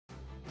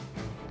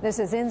This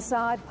is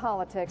Inside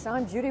Politics.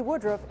 I'm Judy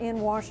Woodruff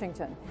in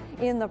Washington.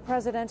 In the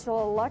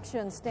presidential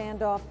election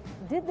standoff,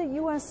 did the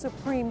U.S.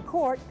 Supreme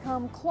Court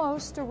come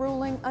close to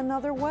ruling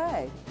another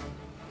way?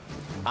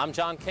 I'm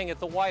John King at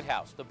the White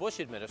House. The Bush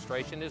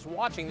administration is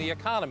watching the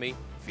economy,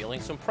 feeling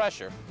some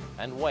pressure,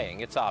 and weighing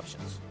its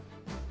options.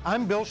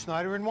 I'm Bill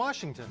Schneider in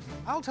Washington.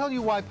 I'll tell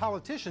you why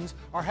politicians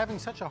are having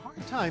such a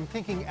hard time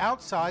thinking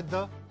outside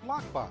the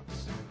lockbox.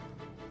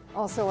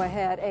 Also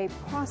ahead, a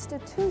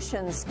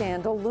prostitution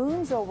scandal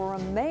looms over a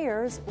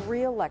mayor's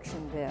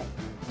re-election bid.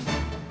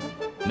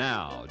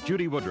 Now,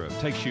 Judy Woodruff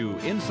takes you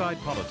Inside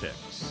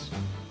Politics.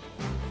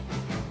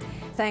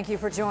 Thank you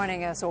for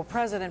joining us. Well,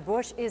 President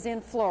Bush is in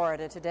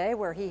Florida today,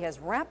 where he has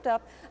wrapped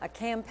up a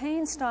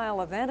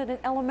campaign-style event at an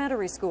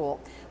elementary school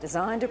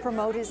designed to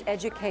promote his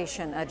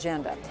education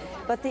agenda.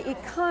 But the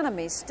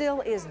economy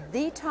still is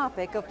the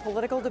topic of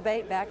political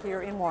debate back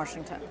here in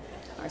Washington.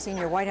 Our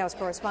senior White House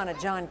correspondent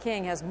John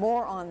King has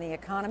more on the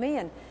economy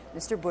and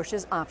Mr.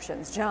 Bush's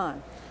options.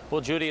 John. Well,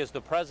 Judy, as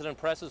the president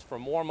presses for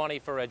more money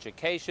for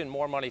education,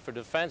 more money for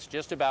defense,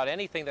 just about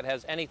anything that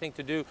has anything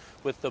to do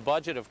with the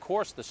budget, of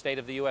course, the state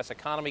of the U.S.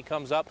 economy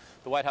comes up.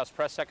 The White House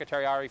Press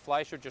Secretary Ari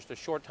Fleischer just a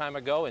short time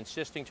ago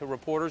insisting to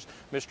reporters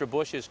Mr.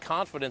 Bush is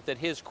confident that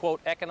his,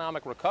 quote,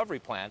 economic recovery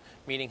plan,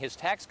 meaning his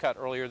tax cut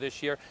earlier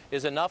this year,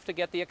 is enough to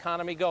get the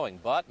economy going.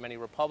 But many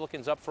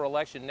Republicans up for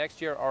election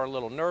next year are a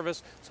little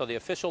nervous, so the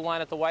official line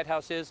at the White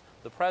House is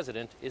the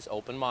president is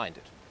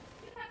open-minded.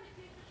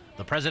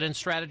 The president's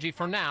strategy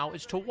for now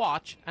is to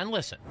watch and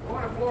listen.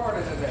 Going to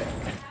Florida today.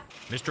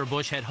 Mr.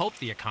 Bush had hoped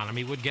the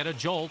economy would get a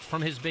jolt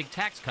from his big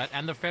tax cut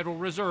and the Federal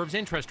Reserve's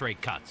interest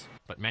rate cuts.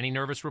 But many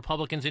nervous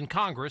Republicans in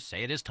Congress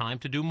say it is time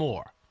to do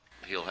more.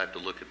 He'll have to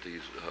look at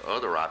these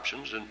other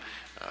options, and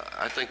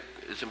I think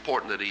it's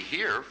important that he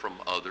hear from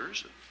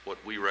others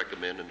what we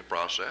recommend in the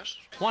process.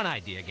 One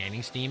idea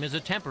gaining steam is a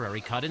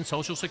temporary cut in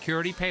Social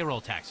Security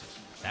payroll taxes.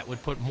 That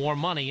would put more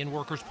money in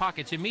workers'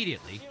 pockets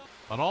immediately,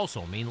 but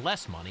also mean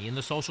less money in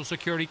the Social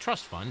Security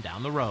Trust Fund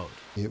down the road.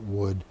 It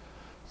would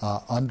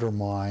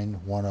undermine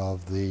one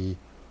of the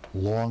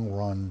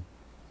long-run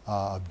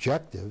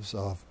objectives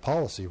of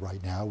policy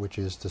right now, which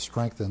is to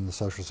strengthen the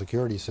Social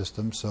Security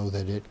system so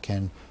that it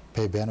can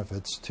pay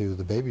benefits to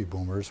the baby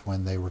boomers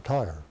when they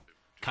retire.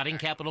 Cutting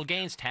capital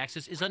gains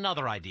taxes is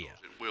another idea.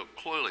 It will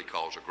clearly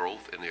cause a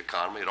growth in the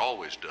economy. It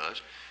always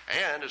does.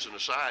 And as an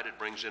aside, it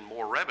brings in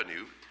more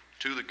revenue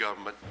to the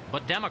government.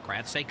 But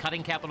Democrats say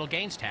cutting capital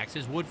gains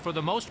taxes would, for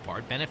the most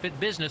part, benefit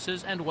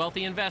businesses and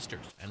wealthy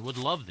investors, and would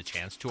love the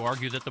chance to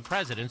argue that the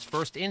president's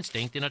first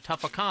instinct in a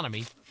tough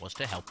economy was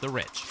to help the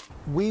rich.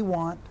 We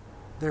want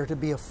there to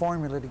be a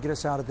formula to get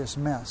us out of this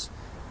mess.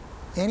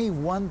 Any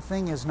one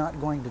thing is not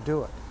going to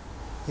do it.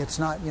 It's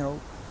not,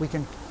 we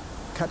can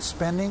cut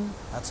spending,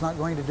 that's not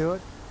going to do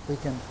it. We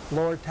can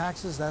lower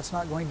taxes, that's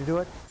not going to do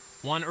it.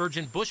 One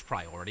urgent Bush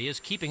priority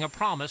is keeping a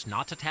promise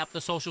not to tap the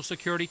Social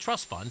Security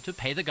Trust Fund to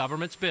pay the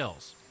government's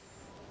bills.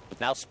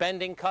 Now,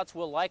 spending cuts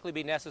will likely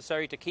be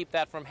necessary to keep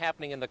that from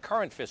happening in the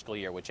current fiscal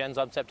year, which ends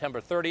on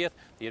September 30th.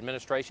 The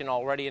administration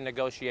already in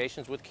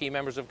negotiations with key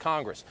members of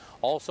Congress.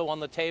 Also on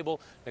the table,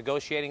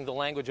 negotiating the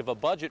language of a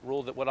budget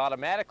rule that would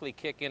automatically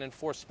kick in and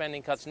force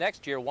spending cuts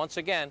next year, once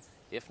again,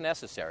 if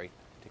necessary,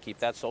 to keep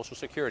that Social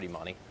Security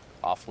money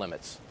off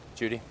limits.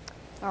 Judy?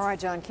 All right,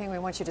 John King, we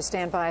want you to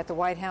stand by at the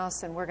White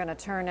House, and we're going to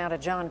turn now to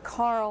John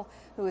Karl,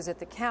 who is at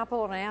the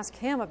Capitol, and ask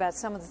him about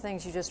some of the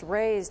things you just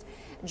raised.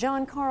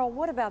 John Karl,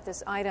 what about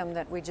this item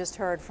that we just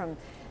heard from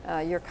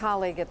your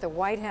colleague at the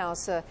White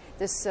House,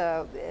 this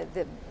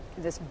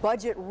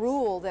budget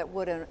rule that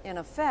would, in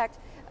effect,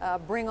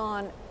 bring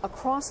on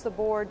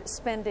across-the-board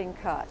spending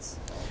cuts?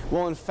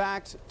 Well, in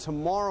fact,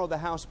 tomorrow the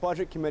House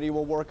Budget Committee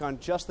will work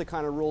on just the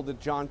kind of rule that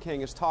John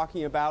King is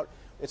talking about.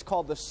 It's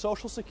called the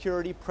Social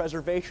Security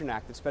Preservation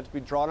Act. It's meant to be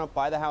drawn up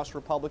by the House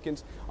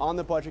Republicans on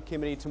the Budget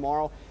Committee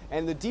tomorrow.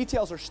 And the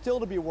details are still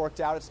to be worked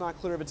out. It's not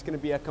clear if it's going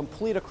to be a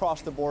complete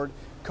across-the-board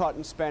cut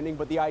in spending.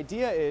 But the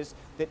idea is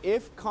that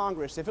if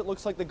Congress, if it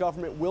looks like the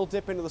government will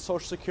dip into the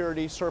Social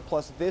Security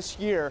surplus this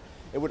year,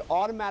 it would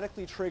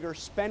automatically trigger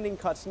spending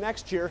cuts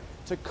next year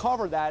to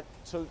cover that,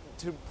 to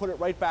put it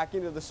right back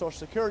into the Social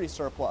Security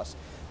surplus.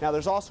 Now,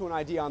 there's also an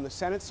idea on the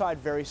Senate side,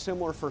 very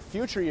similar for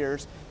future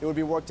years. It would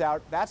be worked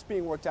out. That's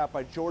being worked out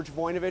by George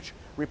Voinovich,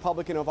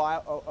 Republican of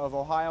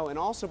Ohio, and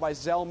also by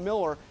Zell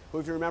Miller, who,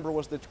 if you remember,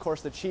 was, of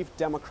course, the chief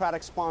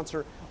Democratic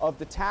sponsor of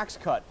the tax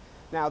cut.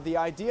 Now, the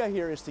idea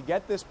here is to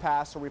get this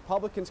passed so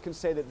Republicans can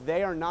say that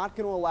they are not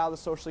going to allow the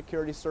Social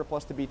Security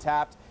surplus to be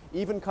tapped,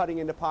 even cutting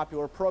into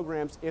popular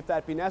programs if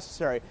that be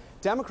necessary.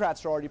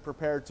 Democrats are already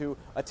prepared to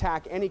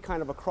attack any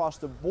kind of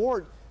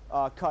across-the-board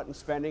cut in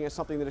spending as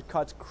something that it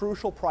cuts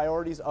crucial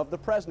priorities of the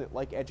president,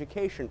 like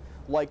education,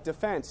 like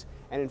defense.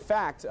 And in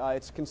fact,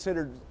 it's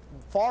considered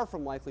far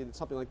from likely that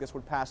something like this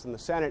would pass in the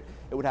Senate.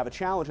 It would have a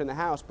challenge in the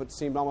House, but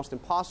seemed almost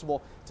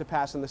impossible to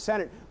pass in the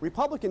Senate.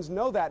 Republicans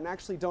know that and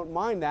actually don't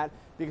mind that,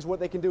 because what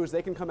they can do is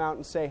they can come out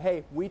and say,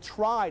 hey, we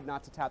tried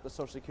not to tap the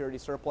Social Security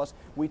surplus.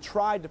 We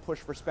tried to push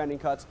for spending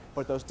cuts,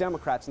 but those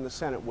Democrats in the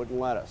Senate wouldn't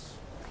let us.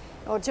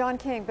 Well, John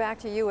King, back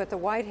to you at the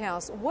White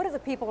House. What are the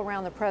people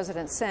around the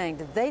president saying?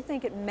 Do they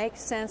think it makes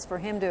sense for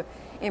him to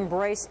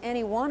embrace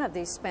any one of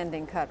these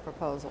spending cut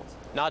proposals?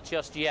 Not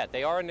just yet.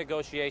 They are in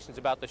negotiations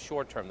about the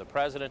short term. The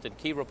president and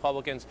key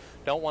Republicans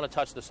don't want to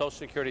touch the Social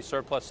Security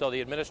surplus, so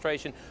the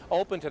administration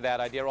open to that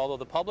idea, although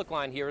the public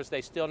line here is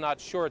they're still not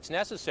sure it's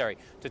necessary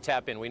to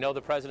tap in. We know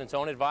the president's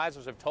own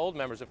advisors have told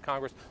members of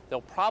Congress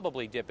they'll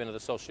probably dip into the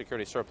Social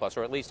Security surplus,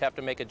 or at least have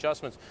to make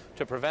adjustments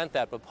to prevent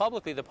that. But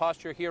publicly, the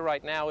posture here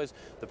right now is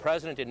the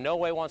president in no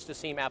way wants to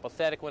seem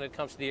apathetic when it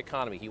comes to the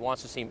economy. He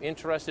wants to seem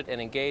interested and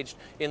engaged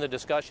in the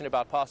discussion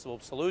about possible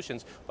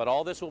solutions, but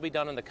all this will be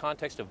done in the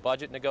context of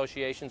budget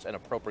negotiations and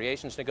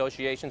appropriations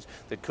negotiations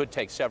that could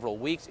take several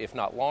weeks, if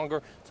not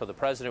longer. So the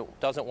president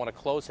doesn't want to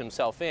close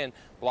himself in,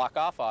 block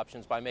off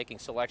options by making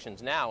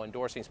selections now,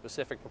 endorsing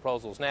specific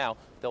proposals now.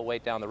 They'll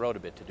wait down the road a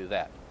bit to do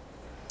that.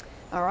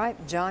 All right,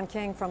 John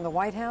King from the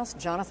White House,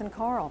 Jonathan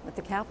Karl at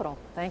the Capitol.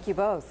 Thank you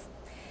both.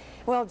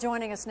 Well,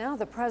 joining us now,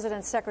 the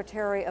President's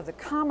Secretary of the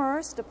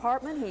Commerce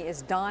Department. He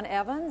is Don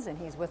Evans, and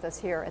he's with us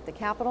here at the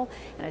Capitol.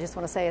 And I just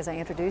want to say, as I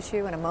introduce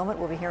you, in a moment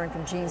we'll be hearing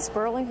from Gene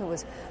Sperling, who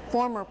was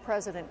former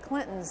President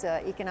Clinton's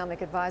economic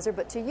advisor.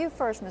 But to you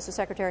first, Mr.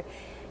 Secretary,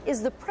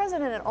 is the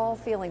President at all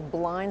feeling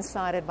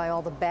blindsided by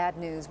all the bad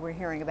news we're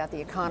hearing about the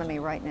economy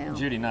right now?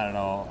 Judy, not at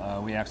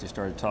all. We actually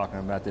started talking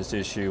about this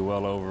issue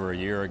well over a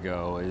year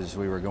ago. As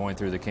we were going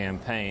through the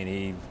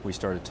campaign, we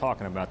started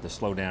talking about the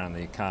slowdown in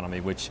the economy,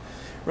 which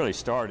really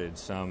started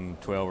some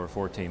 12 or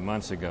 14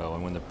 months ago.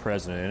 And when the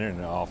president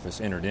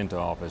entered into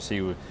office,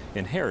 he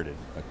inherited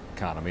an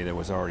economy that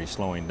was already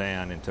slowing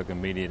down and took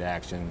immediate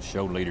action,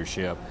 showed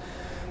leadership.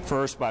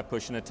 First, by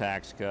pushing a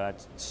tax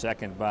cut.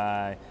 Second,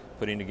 by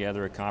putting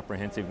together a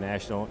comprehensive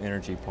national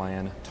energy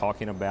plan,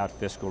 talking about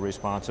fiscal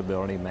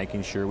responsibility,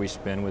 making sure we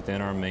spend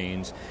within our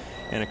means.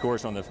 And of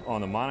course, on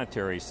the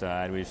monetary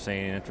side, we've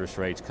seen interest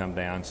rates come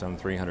down some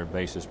 300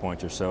 basis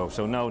points or so.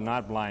 So no,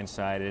 not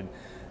blindsided.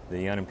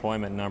 The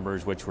unemployment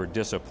numbers, which were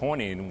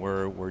disappointing,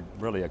 were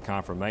really a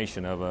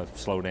confirmation of a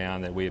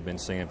slowdown that we have been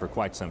seeing for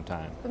quite some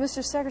time. But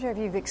Mr. Secretary, if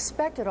you've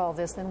expected all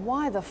this, then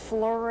why the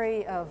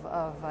flurry of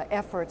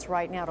efforts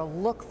right now to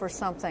look for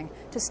something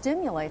to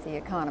stimulate the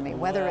economy,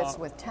 whether it's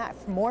with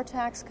more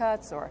tax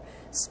cuts or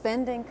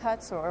spending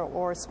cuts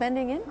or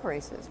spending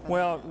increases?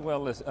 Well,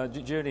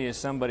 Judy, as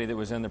somebody that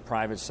was in the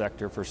private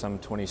sector for some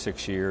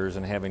 26 years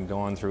and having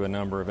gone through a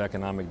number of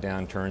economic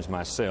downturns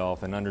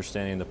myself and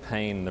understanding the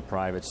pain in the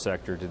private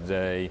sector today,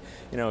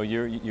 you know,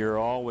 you're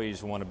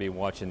always want to be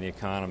watching the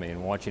economy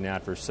and watching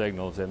out for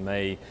signals that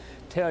may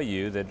tell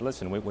you that,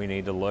 listen, we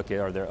need to look at,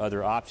 are there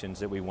other options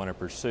that we want to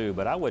pursue?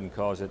 But I wouldn't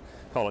call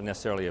it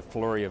necessarily a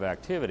flurry of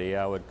activity.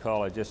 I would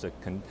call it just a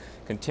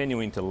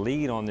continuing to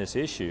lead on this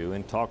issue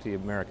and talk to the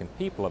American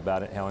people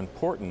about it, how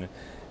important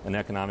an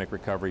economic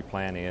recovery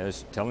plan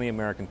is, telling the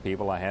American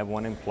people I have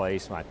one in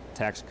place, my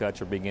tax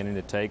cuts are beginning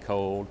to take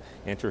hold,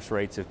 interest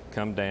rates have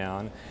come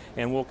down,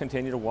 and we'll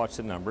continue to watch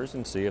the numbers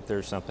and see if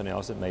there's something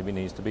else that maybe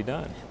needs to be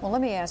done. Well, let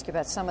me ask you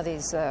about some of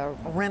these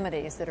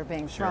remedies that are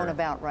being thrown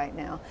about right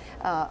now.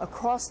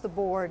 Across the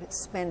board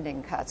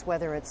spending cuts,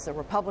 whether it's a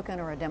Republican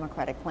or a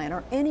Democratic plan,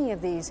 are any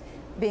of these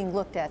being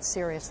looked at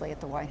seriously at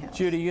the White House?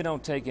 Judy, you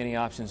don't take any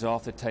options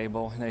off the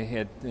table.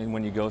 And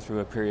when you go through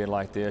a period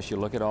like this, you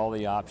look at all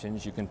the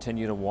options, you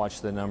continue to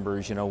watch the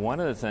numbers. You know, one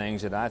of the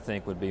things that I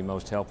think would be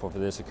most helpful for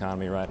this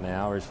economy right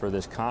now is for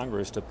this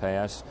Congress to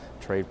pass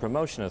Trade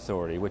Promotion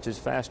Authority, which is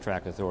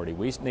fast-track authority.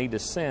 We need to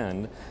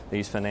send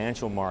these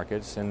financial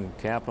markets and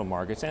capital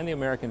markets and the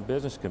American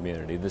business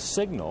community the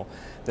signal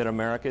that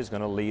America is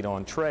going to lead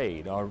on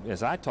trade.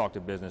 As I talk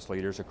to business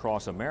leaders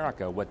across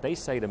America, what they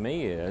say to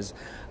me is,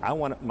 I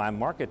want my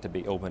market to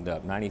be opened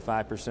up.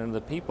 95% of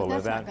the people live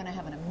out. That's not going to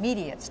have an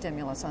immediate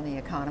stimulus on the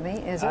economy,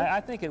 is it?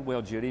 I think it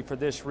will, Judy, for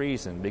this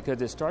reason,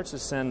 because it starts to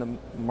send the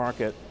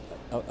market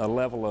a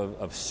level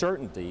of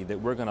certainty that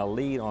we're going to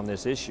lead on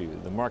this issue.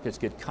 The markets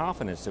get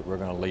confidence that we're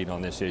going to lead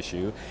on this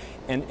issue,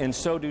 and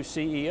so do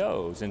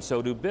CEOs, and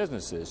so do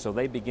businesses. So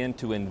they begin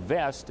to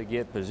invest to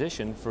get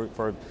positioned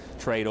for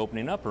trade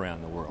opening up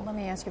around the world. Let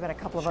me ask you about a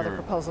couple of other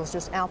proposals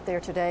just out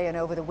there today and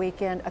over the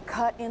weekend. A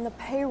cut in the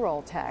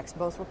payroll tax,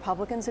 both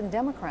Republicans and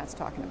Democrats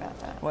talking about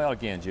that. Well,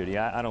 again, Judy,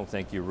 I don't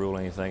think you rule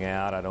anything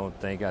out.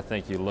 I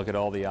think you look at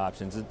all the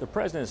options. The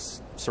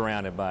president's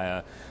surrounded by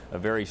a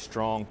very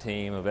strong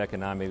team of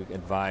economic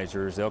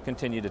advisors. They'll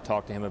continue to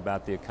talk to him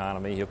about the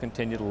economy. He'll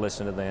continue to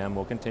listen to them.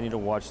 We'll continue to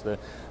watch the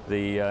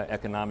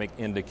economic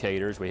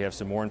indicators. We have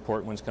some more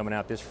important ones coming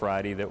out this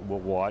Friday that we'll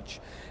watch.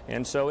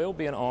 And so it'll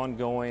be an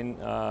ongoing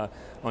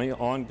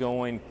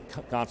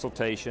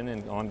consultation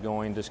and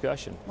ongoing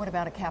discussion. What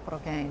about a capital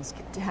gains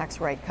tax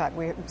rate cut?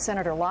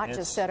 Senator Lott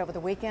just said over the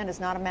weekend it's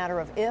not a matter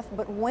of if,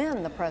 but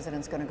when the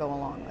president's going to go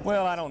along with it.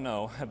 Well, I don't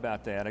know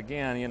about that.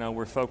 Again, you know,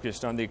 we're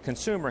focused on the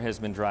consumer has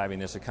been driving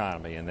this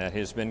economy, and that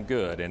has been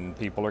good, and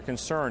people are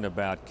concerned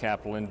about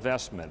capital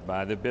investment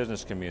by the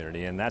business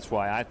community, and that's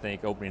why I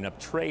think opening up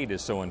trade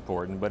is so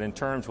important. But in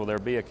terms, will there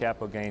be a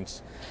capital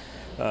gains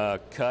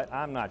cut?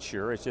 I'm not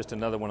sure. It's just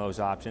another one of those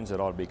options that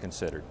ought to be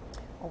considered.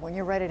 Well, when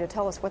you're ready to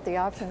tell us what the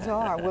options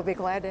are, we'll be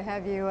glad to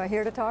have you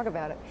here to talk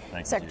about it.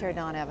 Thank you, Secretary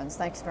Judy. Don Evans,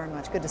 thanks very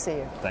much. Good to see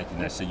you. Thank you.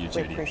 Nice to see you,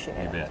 Judy. We appreciate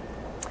it. You bet.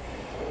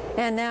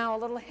 And now a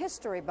little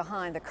history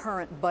behind the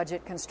current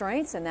budget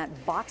constraints and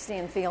that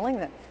boxed-in feeling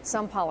that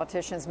some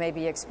politicians may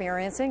be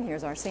experiencing.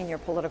 Here's our senior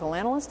political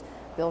analyst,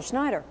 Bill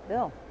Schneider.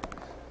 Bill.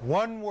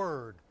 One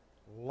word,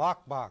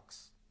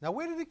 lockbox. Now,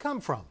 where did it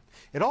come from?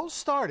 It all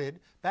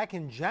started back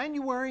in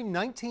January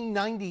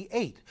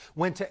 1998,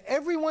 when, to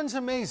everyone's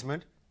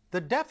amazement, the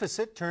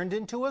deficit turned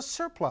into a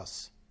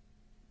surplus.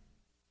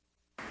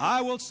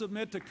 I will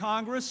submit to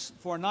Congress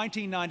for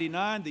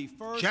 1999 the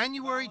first...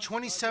 January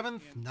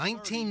 27th,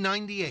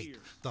 1998.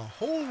 The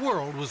whole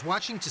world was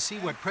watching to see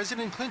what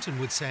President Clinton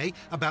would say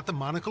about the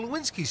Monica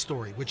Lewinsky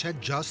story, which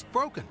had just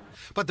broken.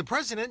 But the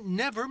president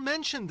never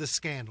mentioned the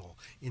scandal.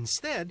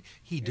 Instead,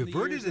 he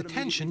diverted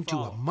attention to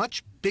a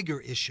much bigger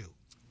issue.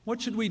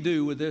 What should we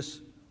do with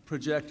this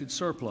projected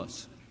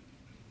surplus?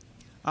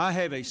 I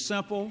have a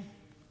simple,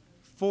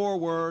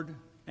 four-word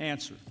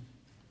answer.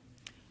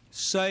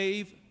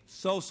 Save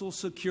Social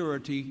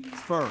Security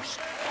first.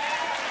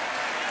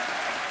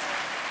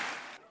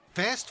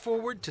 Fast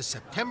forward to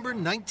September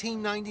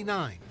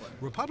 1999.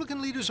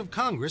 Republican leaders of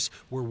Congress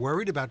were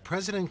worried about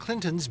President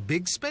Clinton's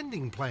big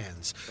spending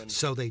plans,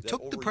 so they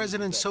took the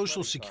president's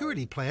Social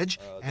Security pledge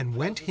and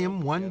went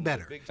him one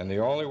better. And the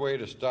only way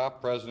to stop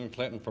President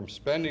Clinton from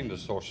spending the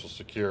Social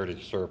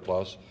Security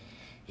surplus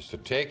is to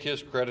take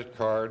his credit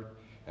card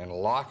and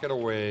lock it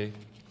away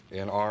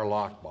in our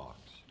lockbox.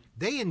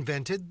 They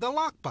invented the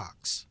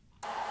lockbox.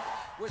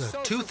 The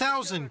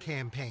 2000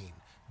 campaign,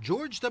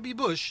 George W.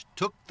 Bush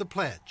took the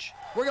pledge.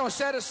 We're going to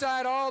set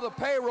aside all the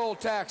payroll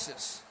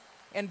taxes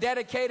and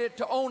dedicate it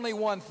to only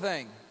one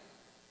thing,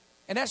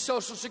 and that's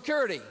Social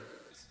Security.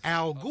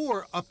 Al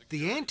Gore upped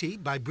the ante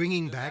by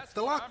bringing back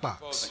the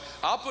lockbox.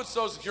 I'll put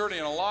Social Security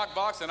in a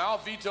lockbox, and I'll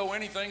veto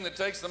anything that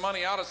takes the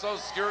money out of Social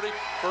Security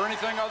for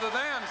anything other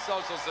than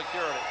Social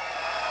Security.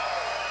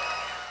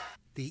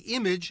 The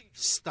image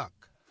stuck.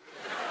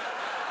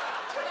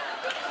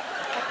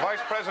 Vice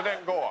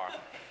President Gore.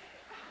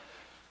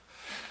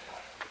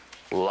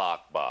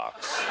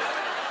 Lockbox.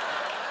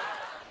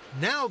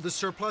 Now the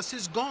surplus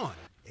is gone,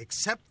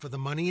 except for the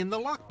money in the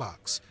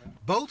lockbox.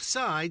 Both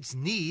sides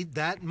need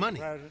that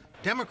money.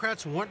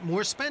 Democrats want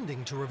more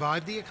spending to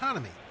revive the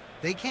economy.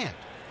 They can't.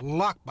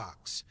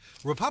 Lockbox.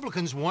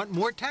 Republicans want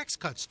more tax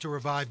cuts to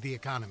revive the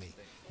economy.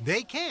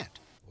 They can't.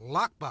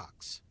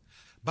 Lockbox.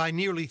 By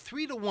nearly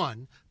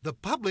 3-to-1, the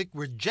public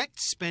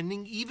rejects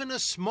spending even a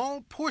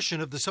small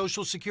portion of the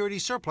Social Security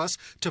surplus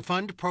to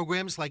fund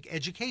programs like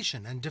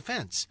education and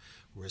defense.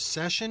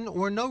 Recession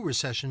or no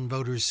recession,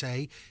 voters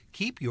say,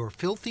 keep your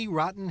filthy,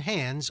 rotten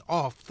hands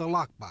off the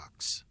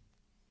lockbox.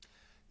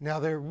 Now,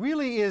 there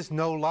really is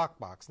no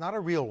lockbox. Not a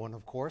real one,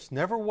 of course.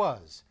 Never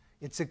was.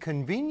 It's a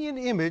convenient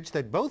image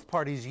that both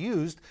parties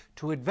used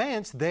to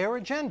advance their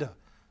agenda.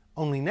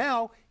 Only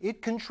now,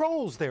 it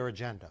controls their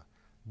agenda.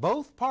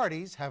 Both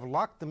parties have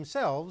locked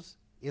themselves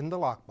in the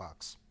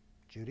lockbox.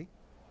 Judy?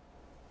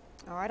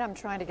 All right, I'm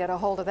trying to get a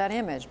hold of that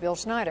image. Bill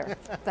Schneider,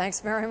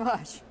 thanks very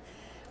much.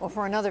 Well,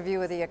 for another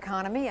view of the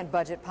economy and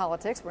budget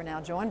politics, we're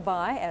now joined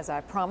by, as I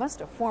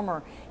promised, a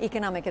former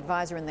economic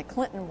advisor in the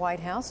Clinton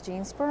White House,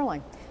 Gene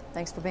Sperling.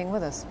 Thanks for being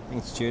with us.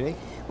 Thanks, Judy.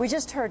 We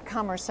just heard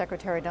Commerce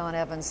Secretary Don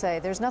Evans say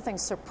there's nothing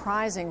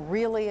surprising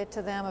really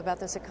to them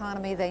about this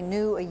economy. They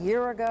knew a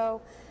year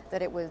ago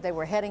that they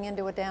were heading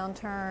into a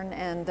downturn,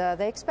 and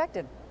they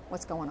expected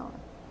what's going on.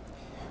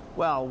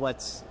 Well,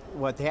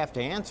 what they have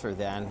to answer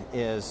then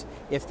is,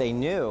 if they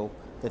knew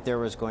that there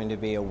was going to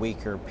be a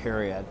weaker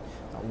period,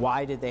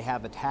 why did they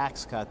have a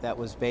tax cut that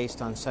was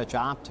based on such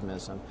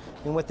optimism?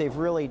 And what they've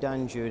really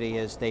done, Judy,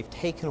 is they've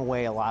taken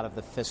away a lot of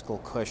the fiscal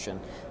cushion.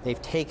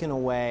 They've taken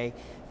away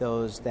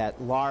that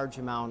large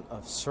amount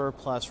of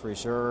surplus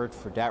reserved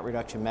for debt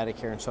reduction,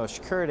 Medicare, and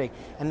Social Security.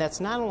 And that's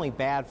not only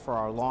bad for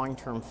our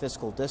long-term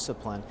fiscal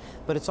discipline,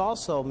 but it's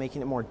also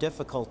making it more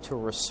difficult to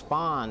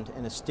respond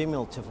in a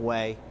stimulative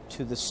way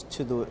to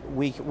the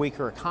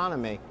weaker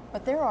economy.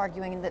 But they're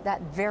arguing that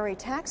that very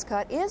tax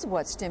cut is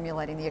what's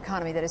stimulating the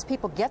economy. That as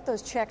people get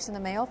those checks in the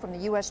mail from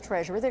the U.S.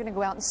 Treasury, they're going to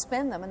go out and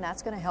spend them, and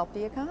that's going to help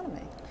the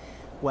economy.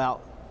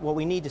 Well, what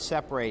we need to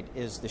separate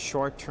is the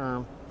short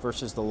term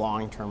versus the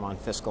long term on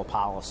fiscal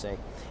policy.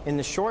 In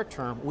the short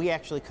term, we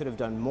actually could have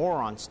done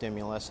more on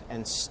stimulus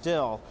and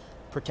still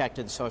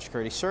protected the Social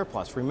Security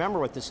surplus. Remember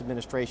what this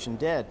administration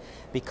did.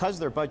 Because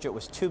their budget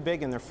was too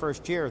big in their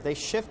first year, they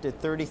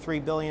shifted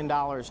 $33 billion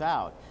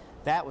out.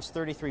 That was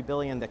 $33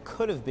 billion that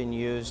could have been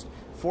used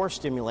for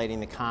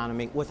stimulating the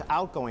economy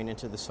without going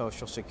into the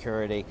Social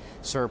Security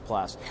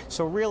surplus.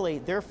 So really,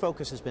 their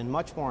focus has been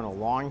much more on a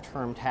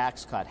long-term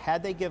tax cut.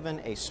 Had they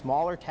given a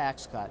smaller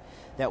tax cut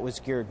that was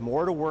geared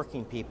more to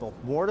working people,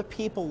 more to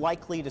people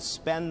likely to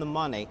spend the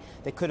money,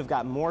 they could have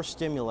got more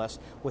stimulus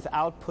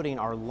without putting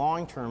our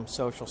long-term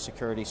Social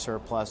Security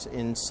surplus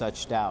in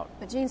such doubt.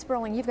 But Gene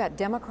Sperling, you've got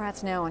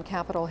Democrats now on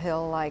Capitol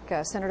Hill like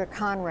Senator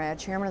Conrad,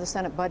 chairman of the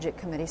Senate Budget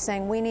Committee,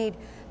 saying we need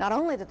not not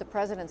only that the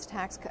president's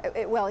tax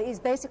cut, well, he's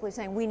basically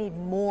saying we need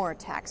more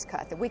tax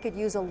cut, that we could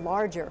use a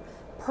larger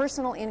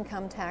personal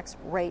income tax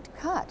rate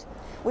cut,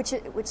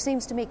 which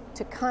seems to me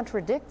to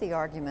contradict the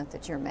argument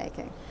that you're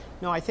making.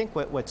 No, I think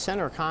what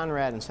Senator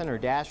Conrad and Senator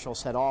Daschle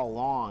said all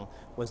along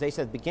was they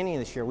said at the beginning of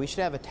this year we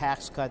should have a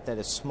tax cut that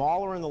is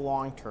smaller in the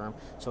long term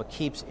so it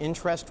keeps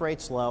interest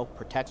rates low,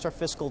 protects our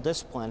fiscal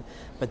discipline,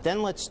 but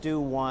then let's do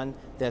one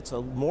that's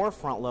more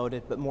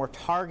front-loaded but more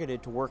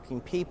targeted to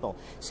working people.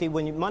 See,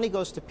 when money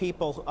goes to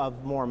people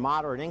of more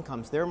moderate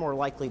incomes, they're more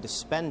likely to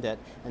spend it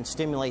and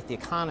stimulate the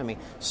economy.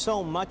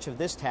 So much of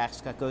this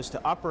tax cut goes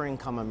to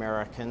upper-income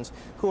Americans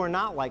who are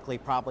not likely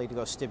probably to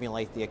go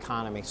stimulate the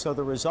economy. So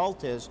the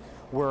result is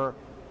we're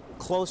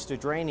close to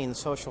draining the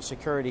Social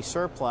Security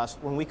surplus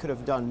when we could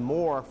have done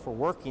more for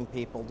working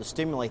people to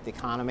stimulate the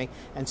economy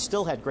and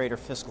still had greater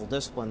fiscal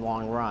discipline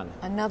long run.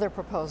 Another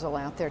proposal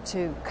out there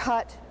to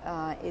cut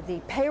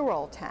the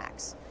payroll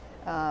tax.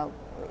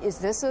 Is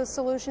this a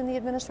solution the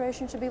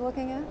administration should be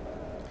looking at?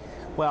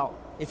 Well,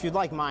 if you'd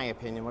like my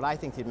opinion, what I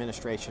think the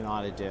administration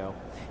ought to do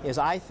is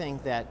I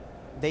think that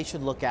they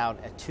should look out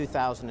at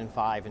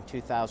 2005 and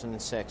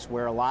 2006,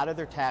 where a lot of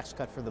their tax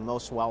cut for the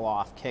most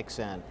well-off kicks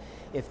in.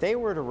 If they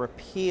were to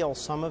repeal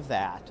some of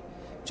that,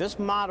 just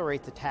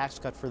moderate the tax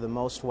cut for the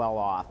most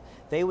well-off,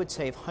 they would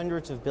save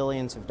hundreds of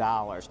billions of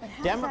dollars. But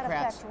how does that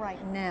affect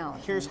right now?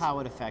 Here's how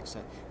it affects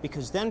it.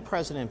 Because then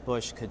President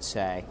Bush could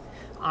say,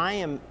 I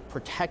am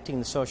protecting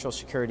the Social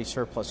Security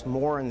surplus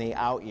more in the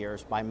out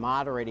years by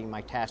moderating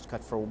my tax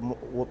cut for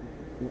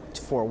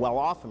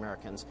well-off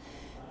Americans.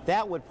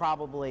 That would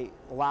probably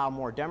allow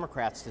more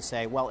Democrats to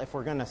say, well, if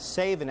we're going to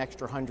save an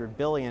extra $100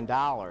 billion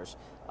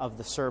of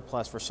the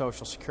surplus for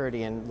Social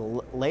Security in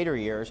the later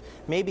years,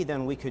 maybe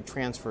then we could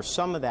transfer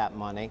some of that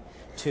money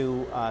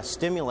to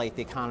stimulate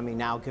the economy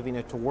now, giving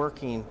it to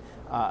working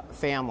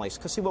families.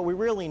 Because see, what we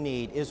really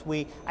need is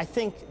I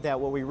think that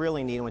what we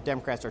really need and what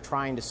Democrats are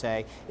trying to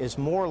say is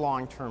more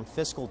long-term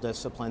fiscal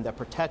discipline that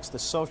protects the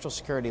Social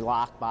Security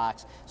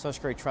lockbox, Social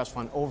Security Trust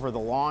Fund over the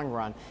long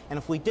run. And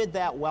if we did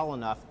that well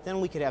enough,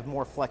 then we could have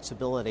more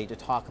flexibility to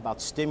talk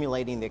about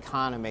stimulating the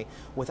economy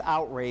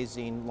without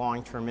raising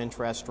long-term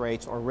interest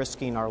rates or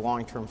risking our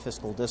long-term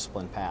fiscal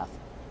discipline path.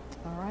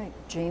 All right.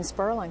 Gene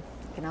Sperling,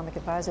 Economic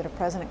Advisor to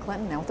President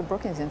Clinton, now with the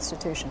Brookings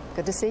Institution.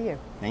 Good to see you.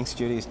 Thanks,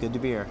 Judy. It's good to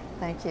be here.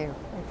 Thank you.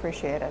 We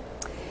appreciate it.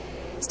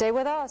 Stay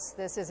with us.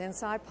 This is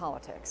Inside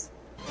Politics.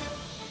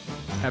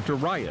 After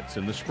riots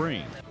in the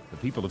spring, the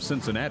people of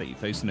Cincinnati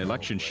face an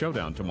election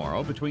showdown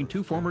tomorrow between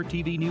two former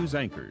TV news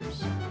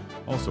anchors.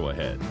 Also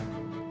ahead,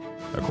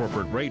 a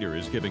corporate raider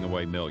is giving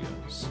away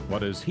millions. What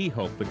does he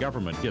hope the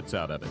government gets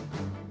out of it?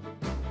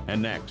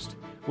 And next,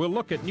 we'll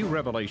look at new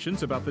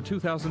revelations about the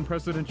 2000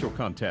 presidential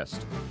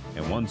contest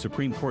and one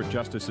Supreme Court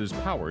justice's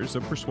powers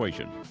of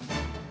persuasion.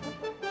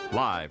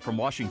 Live from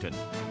Washington,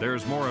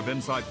 there's more of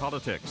Inside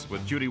Politics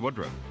with Judy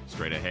Woodruff.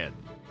 Straight ahead.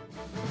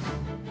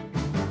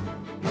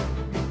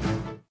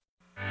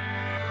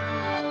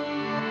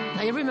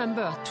 I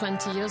remember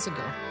 20 years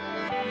ago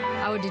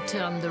how they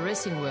turned the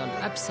racing world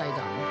upside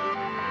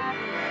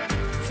down.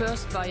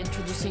 First by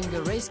introducing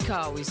a race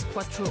car with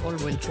quattro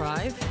all-wheel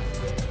drive,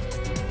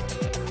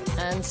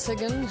 and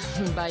second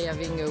by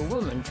having a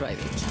woman drive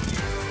it.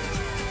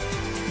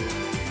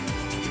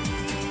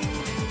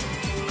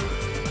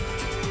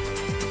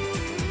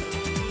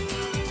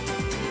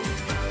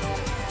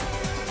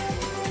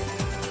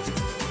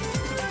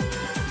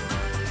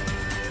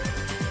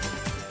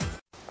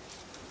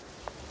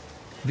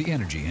 The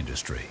energy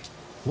industry.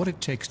 What it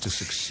takes to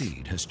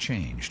succeed has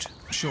changed.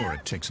 Sure,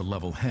 it takes a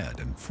level head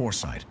and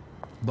foresight.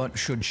 But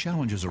should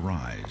challenges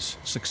arise,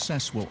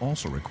 success will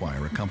also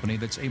require a company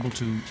that's able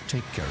to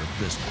take care of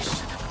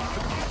business.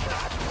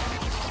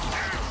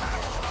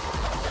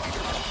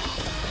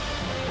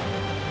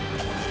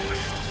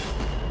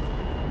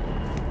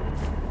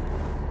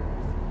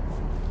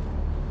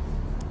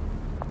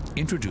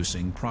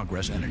 Introducing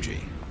Progress Energy.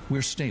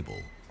 We're stable,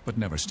 but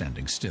never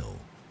standing still.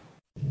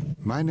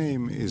 My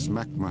name is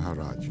Mac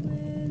Maharaj.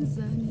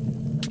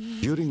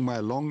 During my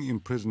long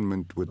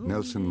imprisonment with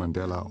Nelson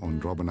Mandela on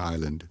Robben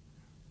Island,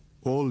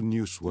 all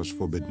news was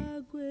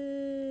forbidden.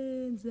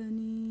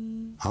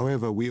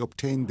 However, we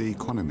obtained The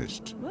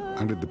Economist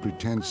under the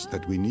pretense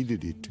that we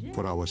needed it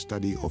for our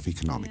study of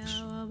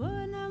economics.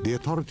 The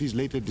authorities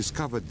later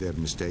discovered their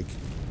mistake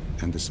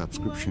and the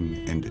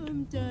subscription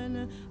ended.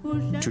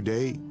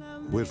 Today,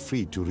 we're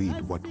free to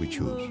read what we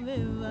choose.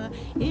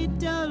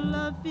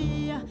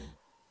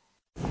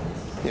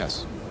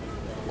 Yes.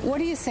 What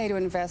do you say to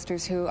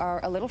investors who are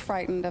a little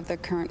frightened of the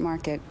current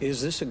market?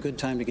 Is this a good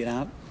time to get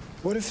out?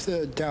 What if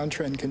the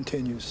downtrend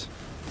continues?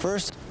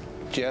 First,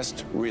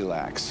 just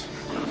relax.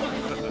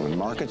 When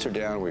markets are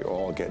down, we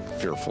all get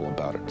fearful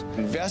about it.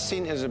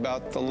 Investing is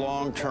about the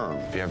long term.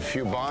 If you have a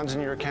few bonds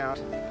in your account,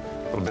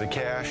 a little bit of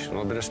cash, a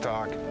little bit of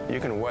stock,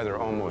 you can weather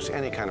almost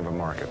any kind of a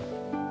market.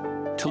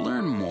 To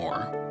learn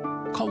more,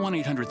 call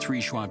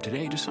 1-800-3-SCHWAB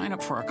today to sign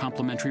up for our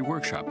complimentary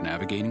workshop,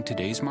 Navigating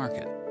Today's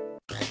Market.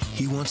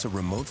 He wants a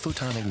remote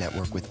photonic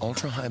network with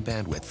ultra-high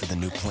bandwidth for the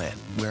new plant,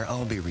 where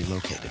I'll be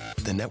relocated.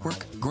 The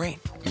network? Great.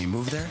 We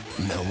move there?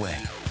 No way.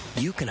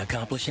 You can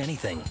accomplish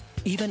anything,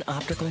 even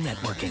optical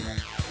networking.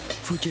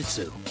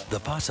 Fujitsu, the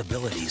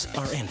possibilities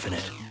are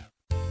infinite.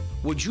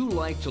 Would you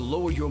like to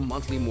lower your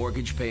monthly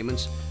mortgage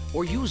payments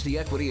or use the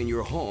equity in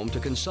your home to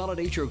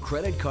consolidate your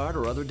credit card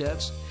or other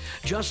debts?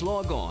 Just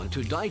log on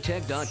to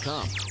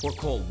ditech.com or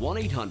call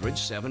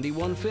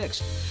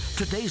 1-800-71-FIXED.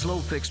 Today's low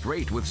fixed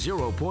rate with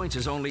 0 points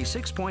is only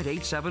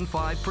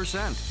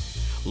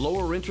 6.875%.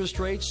 Lower interest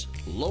rates,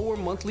 lower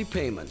monthly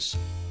payments.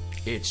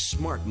 It's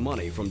smart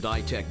money from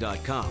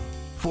ditech.com.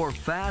 For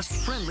fast,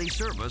 friendly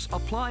service,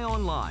 apply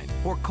online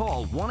or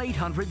call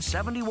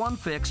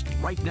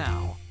 1-800-71-FIXED right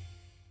now.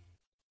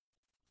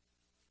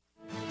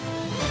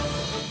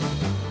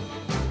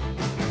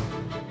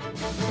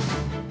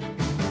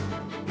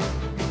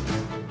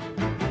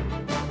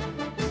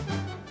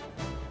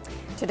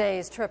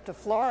 Today's trip to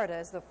Florida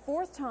is the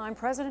 4th time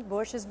President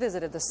Bush has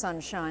visited the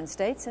Sunshine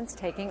State since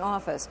taking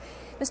office.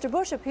 Mr.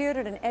 Bush appeared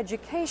at an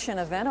education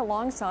event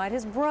alongside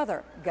his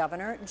brother,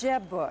 Governor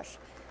Jeb Bush.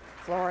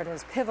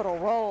 Florida's pivotal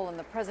role in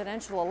the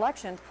presidential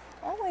election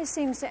always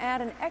seems to add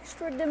an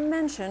extra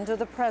dimension to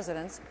the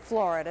president's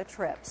Florida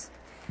trips.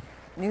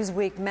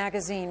 Newsweek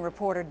magazine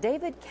reporter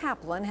David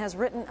Kaplan has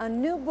written a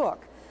new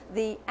book,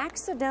 The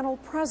Accidental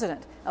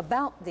President,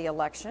 about the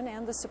election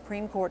and the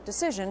Supreme Court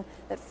decision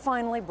that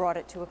finally brought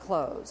it to a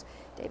close.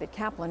 David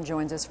Kaplan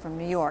joins us from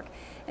New York.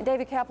 And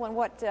David Kaplan,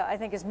 what I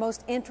think is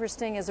most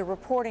interesting is the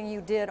reporting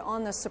you did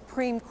on the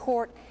Supreme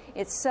Court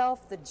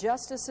itself, the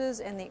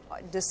justices and the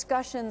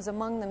discussions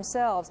among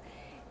themselves.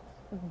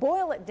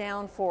 Boil it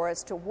down for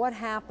us to what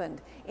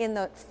happened in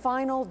the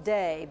final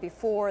day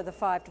before the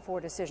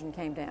 5-4 decision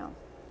came down.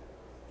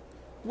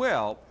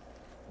 Well,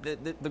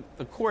 the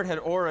court had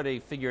already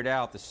figured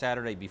out the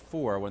Saturday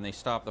before, when they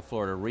stopped the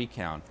Florida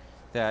recount,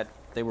 that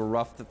they were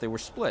rough, that they were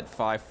split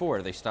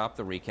 5-4. They stopped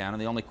the recount,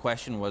 and the only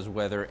question was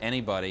whether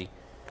anybody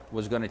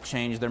was going to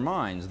change their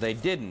minds. They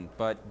didn't,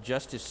 but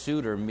Justice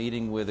Souter,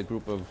 meeting with a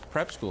group of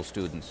prep school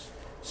students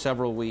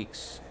several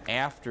weeks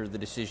after the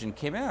decision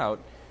came out,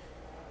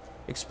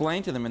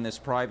 explained to them in this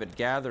private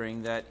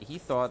gathering that he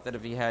thought that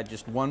if he had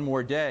just one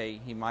more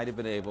day, he might have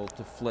been able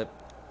to flip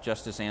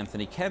Justice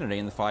Anthony Kennedy,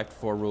 and the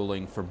 5-4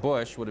 ruling for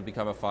Bush would have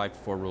become a 5-4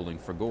 ruling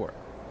for Gore.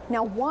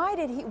 Now,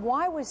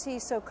 why was he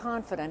so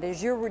confident?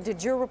 Did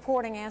your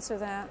reporting answer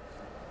that?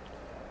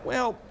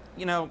 Well,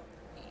 you know,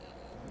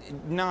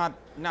 not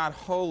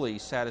wholly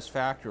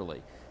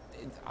satisfactorily.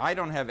 I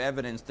don't have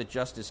evidence that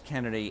Justice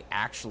Kennedy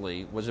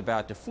actually was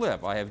about to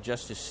flip. I have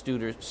Justice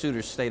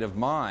Souter's state of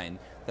mind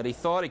that he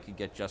thought he could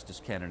get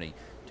Justice Kennedy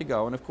to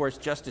go. And of course,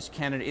 Justice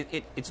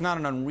Kennedy, it's not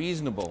an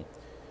unreasonable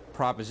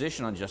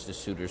proposition on Justice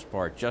Souter's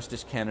part.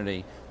 Justice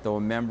Kennedy, though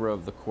a member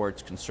of the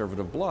court's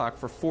conservative bloc,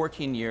 for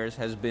 14 years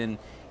has been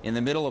in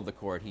the middle of the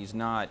court. He's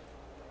not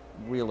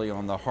really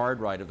on the hard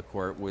right of the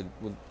court with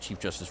Chief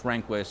Justice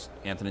Rehnquist,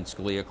 Antonin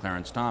Scalia,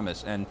 Clarence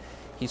Thomas. And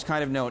he's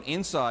kind of known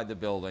inside the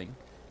building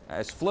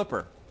as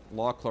Flipper.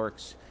 Law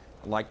clerks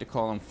like to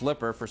call him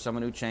Flipper for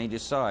someone who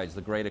changes sides,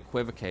 the great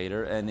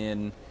equivocator. And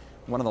in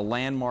one of the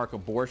landmark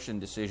abortion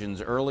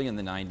decisions early in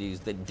the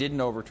 90s that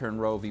didn't overturn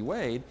Roe v.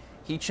 Wade,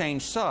 he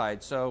changed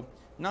sides, so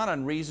not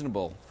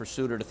unreasonable for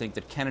Souter to think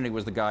that Kennedy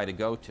was the guy to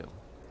go to.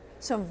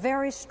 Some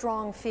very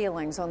strong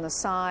feelings on the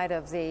side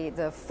of the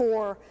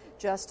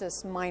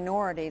 4-justice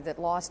minority that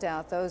lost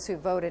out, those who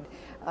voted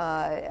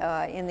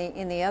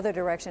in the other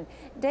direction.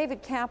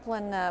 David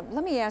Kaplan,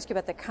 let me ask you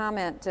about the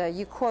comment.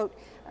 You quote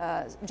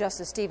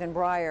Justice Stephen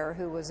Breyer,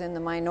 who was in the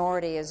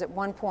minority, is at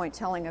one point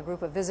telling a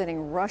group of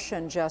visiting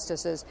Russian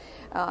justices,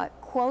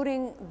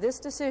 quoting this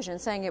decision,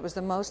 saying it was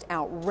the most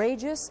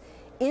outrageous,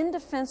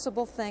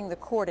 indefensible thing the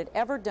court had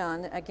ever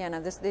done. Again,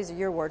 these are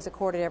your words, the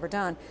court had ever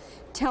done,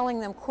 telling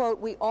them, quote,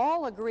 "We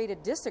all agree to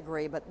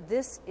disagree, but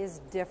this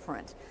is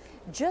different."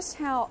 Just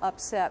how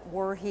upset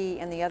were he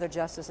and the other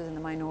justices in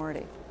the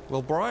minority?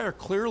 Well, Breyer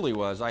clearly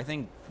was. I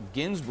think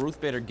Ruth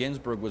Bader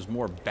Ginsburg was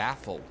more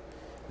baffled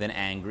than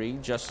angry.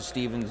 Justice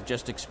Stevens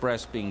just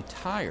expressed being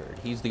tired.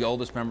 He's the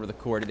oldest member of the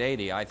court at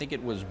 80. I think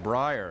it was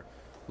Breyer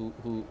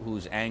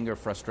whose anger,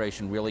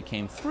 frustration really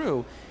came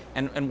through.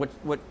 And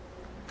what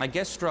I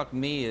guess struck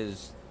me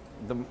is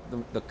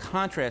the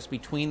contrast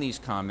between these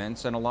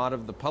comments and a lot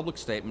of the public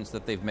statements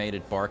that they've made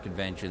at bar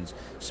conventions,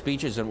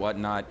 speeches and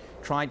whatnot,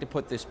 trying to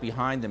put this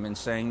behind them and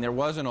saying there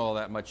wasn't all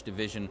that much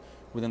division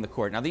within the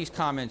court. Now, these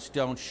comments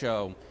don't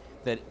show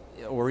that,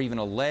 or even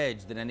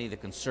allege that any of the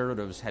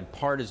conservatives had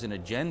partisan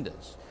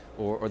agendas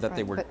or that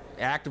they were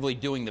actively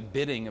doing the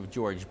bidding of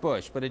George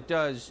Bush, but it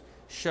does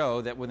show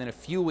that within a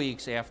few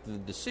weeks after the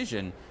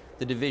decision,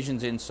 the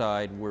divisions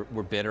inside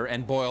were bitter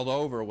and boiled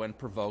over when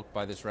provoked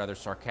by this rather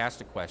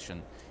sarcastic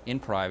question in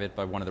private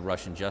by one of the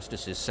Russian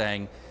justices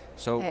saying,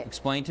 so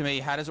explain to me,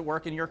 how does it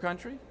work in your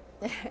country?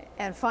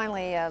 And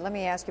finally, let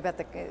me ask you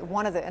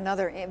about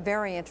another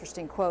very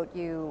interesting quote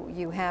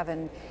you have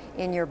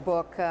in your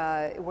book,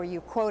 where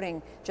you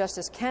quoting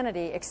Justice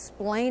Kennedy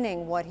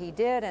explaining what he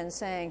did and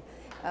saying,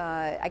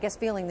 I guess,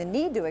 feeling the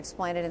need to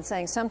explain it and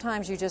saying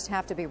sometimes you just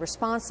have to be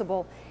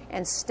responsible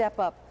and step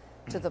up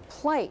to the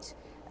plate.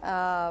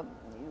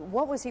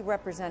 What was he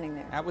representing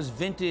there? That was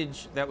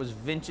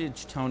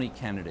vintage Tony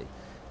Kennedy.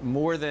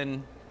 More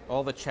than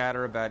all the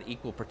chatter about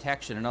equal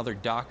protection, another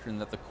doctrine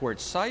that the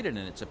court cited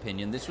in its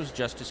opinion, this was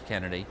Justice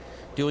Kennedy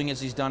doing as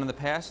he's done in the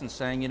past and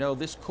saying, you know,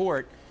 this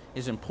court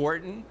is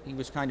important. He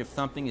was kind of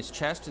thumping his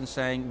chest and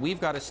saying,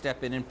 we've got to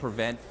step in and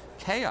prevent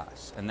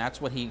chaos. And that's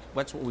what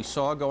we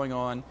saw going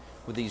on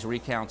with these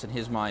recounts in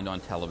his mind on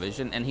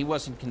television. And he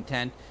wasn't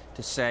content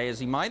to say, as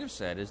he might have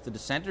said, as the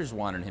dissenters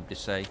wanted him to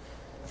say,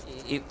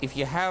 if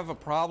you have a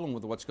problem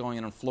with what's going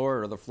on in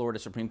Florida or the Florida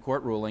Supreme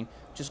Court ruling,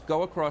 just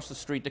go across the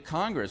street to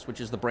Congress,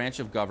 which is the branch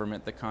of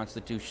government the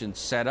Constitution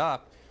set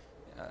up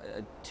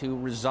to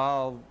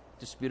resolve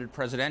disputed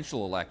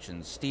presidential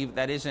elections. Steve,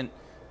 that isn't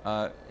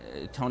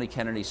Tony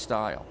Kennedy's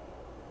style.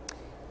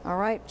 All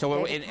right.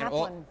 So David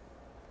Kaplan,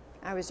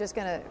 I was just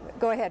going to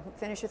go ahead and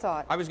finish your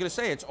thought. I was going to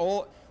say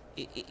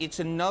it's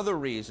another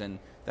reason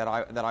that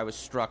I was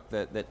struck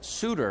that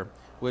Souter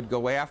would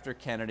go after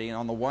Kennedy, and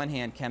on the one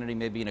hand, Kennedy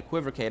may be an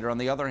equivocator. On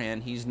the other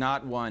hand, he's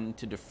not one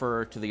to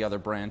defer to the other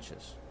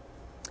branches.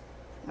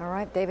 All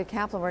right, David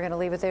Kaplan, we're going to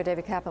leave it there.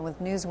 David Kaplan with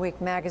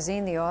Newsweek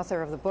magazine, the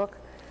author of the book,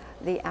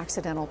 The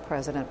Accidental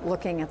President,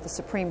 looking at the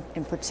Supreme,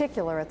 in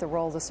particular, at the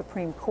role the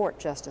Supreme Court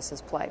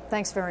justices play.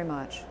 Thanks very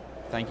much.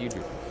 Thank you,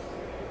 Drew.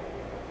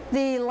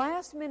 The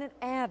last-minute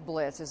ad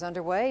blitz is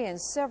underway in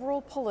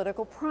several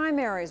political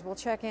primaries. We'll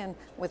check in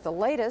with the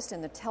latest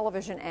in the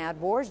television ad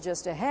wars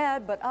just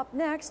ahead, but up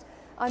next,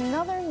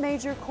 another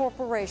major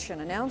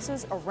corporation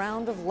announces a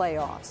round of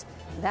layoffs.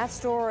 That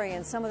story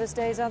and some of this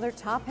day's other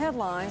top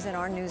headlines in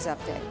our news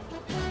update.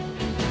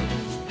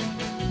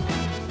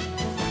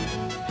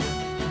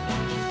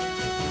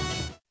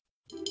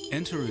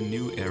 Enter a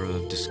new era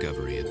of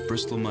discovery at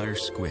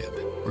Bristol-Myers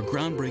Squibb, where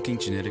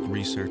groundbreaking genetic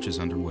research is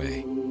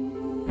underway.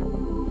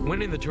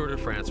 Winning the Tour de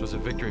France was a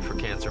victory for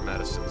cancer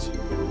medicines.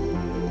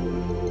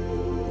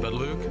 But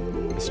Luke,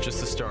 it's just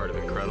the start of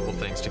incredible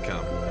things to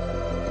come.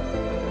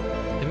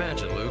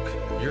 Imagine, Luke,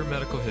 your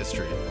medical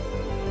history,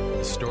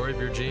 the story of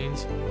your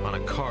genes on a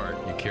card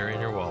you carry in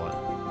your wallet.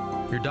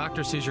 Your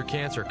doctor sees your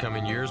cancer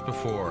coming years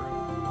before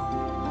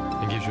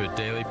and gives you a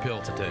daily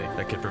pill to take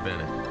that could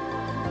prevent it.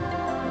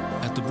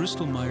 At the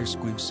Bristol-Myers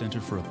Squibb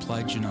Center for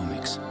Applied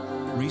Genomics,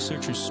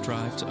 researchers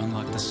strive to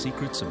unlock the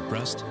secrets of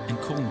breast and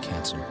colon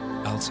cancer,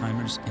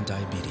 Alzheimer's, and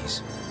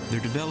diabetes. They're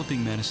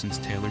developing medicines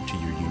tailored to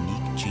your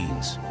unique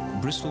genes.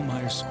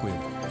 Bristol-Myers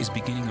Squibb is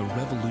beginning a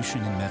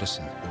revolution in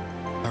medicine.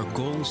 Our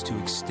goal is to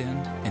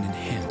extend and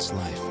enhance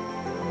life,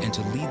 and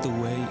to lead the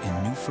way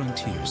in new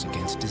frontiers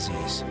against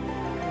disease.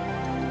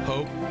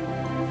 Hope,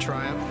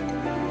 triumph,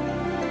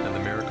 and the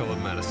miracle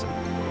of medicine.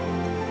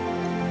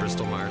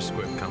 Bristol-Myers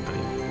Squibb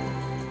Company.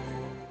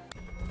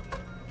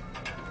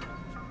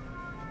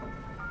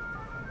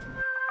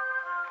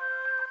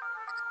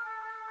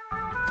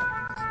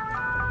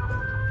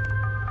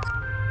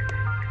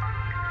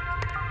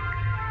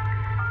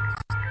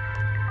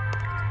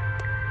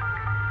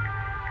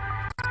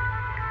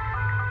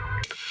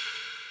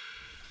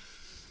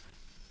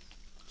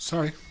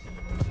 Sorry.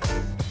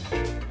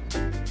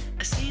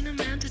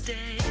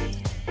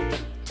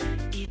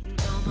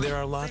 There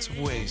are lots of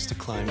ways to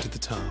climb to the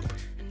top.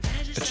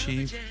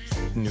 Achieve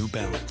New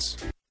Balance.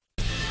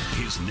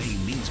 His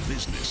name means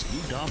business.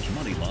 Lou Dobbs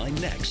Moneyline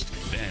next.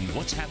 Then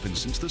what's happened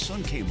since the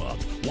sun came up?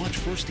 Watch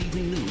First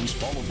Evening News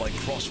followed by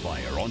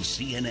Crossfire on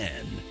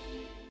CNN.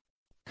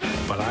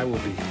 But I will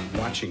be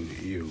watching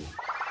you.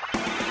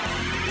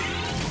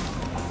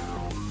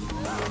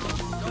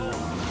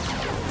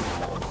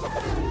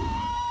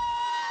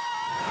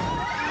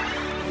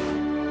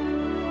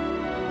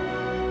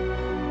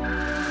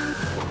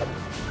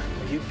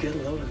 You get a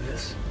load of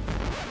this.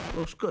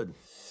 Looks good.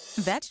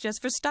 That's just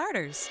for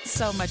starters.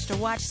 So much to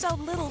watch, so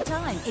little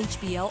time.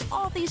 HBO,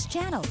 all these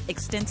channels.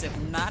 Extensive,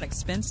 not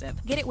expensive.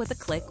 Get it with a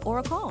click or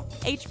a call.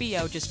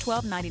 HBO, just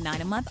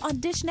 $12.99 a month on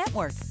Dish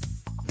Network.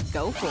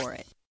 Go for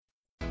it.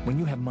 When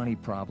you have money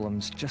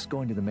problems, just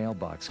going to the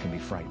mailbox can be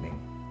frightening.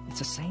 It's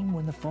the same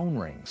when the phone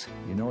rings.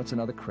 You know it's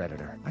another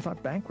creditor. I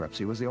thought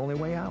bankruptcy was the only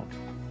way out.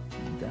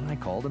 And then I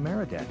called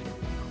Ameridebt.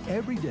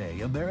 Every day,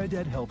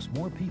 Ameridebt helps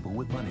more people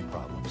with money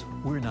problems.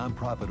 We're a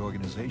nonprofit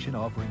organization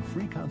offering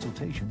free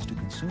consultations to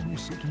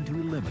consumers seeking to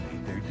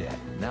eliminate their debt.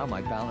 Now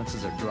my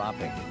balances are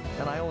dropping,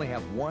 and I only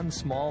have one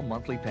small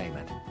monthly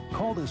payment.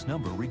 Call this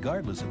number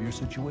regardless of your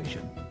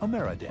situation.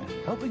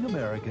 Ameridebt, helping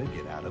America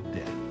get out of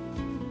debt.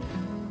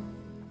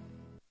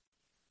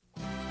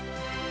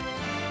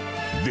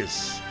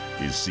 This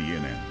is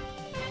CNN.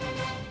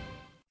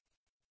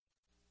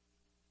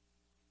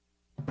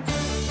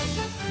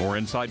 More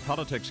Inside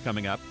Politics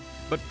coming up.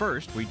 But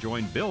first, we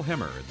join Bill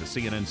Hemmer at the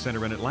CNN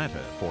Center in Atlanta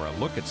for a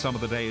look at some of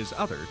the day's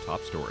other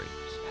top stories.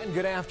 And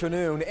good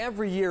afternoon.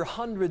 Every year,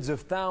 hundreds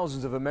of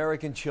thousands of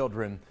American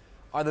children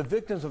are the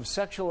victims of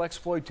sexual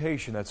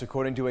exploitation. That's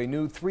according to a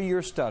new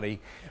 3-year study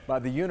by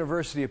the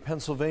University of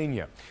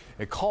Pennsylvania.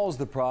 It calls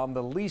the problem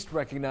the least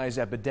recognized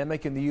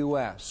epidemic in the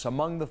U.S.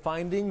 Among the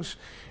findings,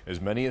 as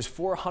many as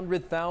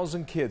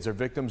 400,000 kids are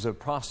victims of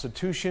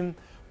prostitution,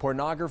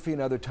 pornography,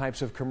 and other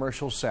types of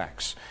commercial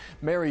sex.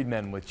 Married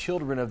men with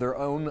children of their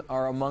own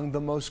are among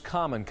the most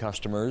common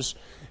customers,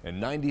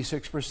 and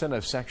 96%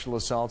 of sexual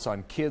assaults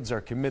on kids are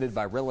committed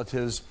by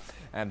relatives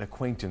and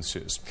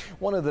acquaintances.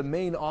 One of the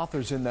main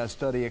authors in that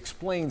study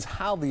explains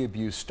how the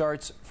abuse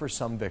starts for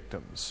some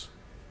victims.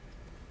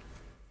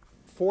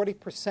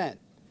 40%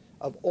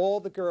 of all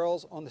the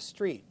girls on the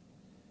street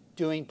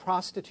doing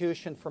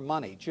prostitution for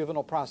money,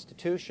 juvenile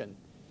prostitution,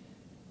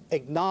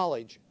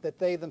 acknowledge that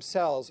they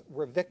themselves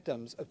were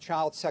victims of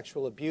child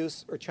sexual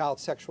abuse or child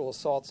sexual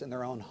assaults in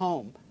their own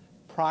home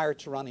prior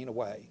to running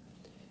away.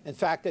 In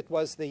fact, it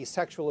was the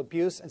sexual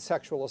abuse and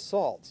sexual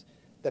assaults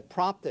that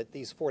prompted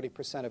these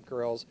 40% of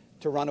girls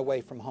to run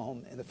away from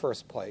home in the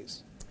first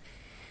place.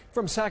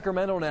 From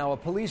Sacramento now, a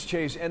police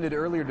chase ended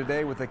earlier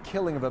today with the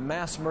killing of a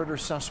mass murder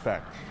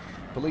suspect.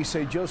 Police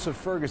say Joseph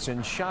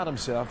Ferguson shot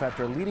himself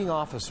after leading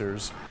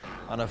officers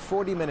on a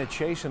 40-minute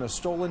chase in a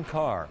stolen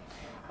car.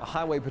 A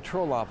highway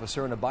patrol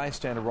officer and a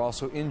bystander were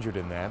also injured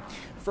in that.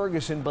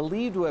 Ferguson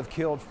believed to have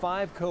killed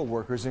 5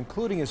 co-workers,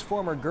 including his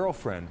former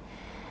girlfriend,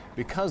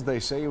 because they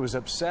say he was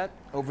upset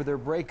over their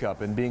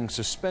breakup and being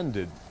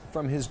suspended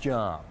from his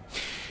job.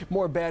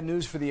 More bad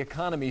news for the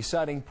economy.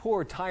 Citing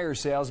poor tire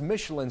sales,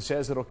 Michelin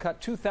says it'll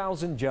cut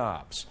 2,000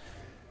 jobs.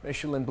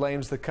 Michelin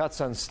blames the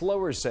cuts on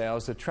slower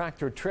sales to the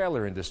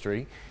tractor-trailer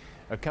industry.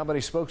 A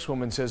company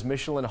spokeswoman says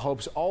Michelin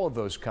hopes all of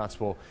those cuts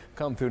will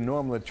come through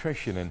normal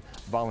attrition and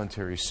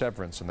voluntary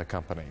severance in the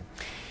company.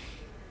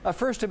 A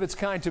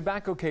first-of-its-kind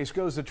tobacco case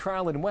goes to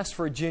trial in West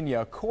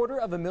Virginia.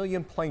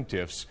 250,000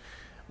 plaintiffs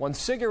want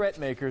cigarette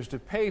makers to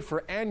pay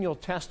for annual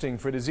testing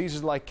for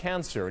diseases like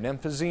cancer and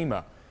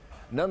emphysema.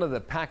 None of the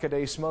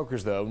pack-a-day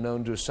smokers, though,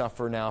 known to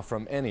suffer now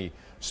from any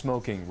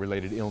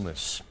smoking-related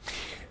illness.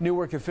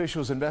 Newark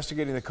officials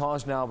investigating the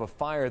cause now of a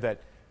fire that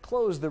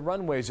closed the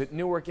runways at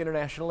Newark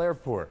International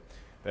Airport.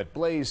 That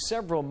blazed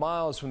several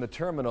miles from the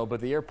terminal,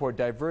 but the airport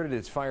diverted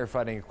its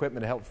firefighting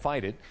equipment to help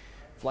fight it.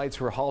 Flights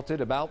were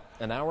halted about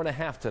an hour and a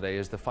half today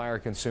as the fire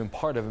consumed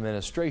part of an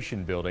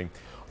administration building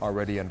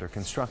already under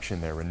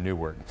construction there in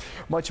Newark.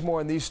 Much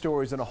more on these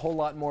stories and a whole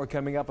lot more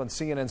coming up on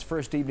CNN's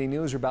First Evening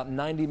News. We're about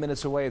 90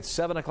 minutes away at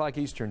 7 o'clock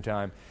Eastern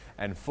Time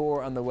and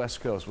 4 on the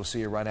West Coast. We'll see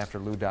you right after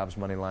Lou Dobbs'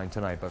 Money Line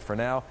tonight. But for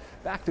now,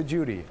 back to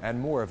Judy and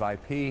more of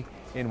IP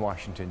in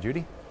Washington.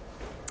 Judy?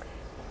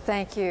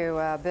 Thank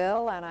you,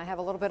 Bill. And I have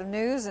a little bit of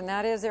news, and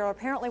that is there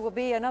apparently will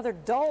be another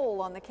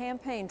Dole on the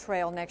campaign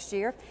trail next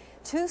year.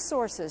 2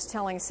 sources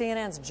telling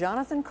CNN's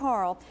Jonathan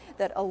Karl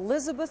that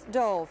Elizabeth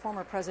Dole,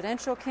 former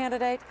presidential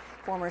candidate,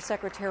 former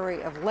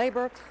Secretary of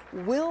Labor,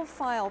 will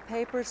file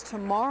papers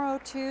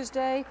tomorrow,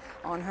 Tuesday,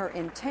 on her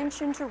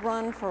intention to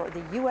run for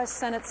the U.S.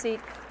 Senate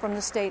seat from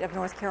the state of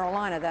North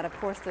Carolina. That, of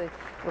course, the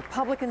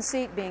Republican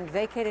seat being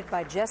vacated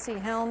by Jesse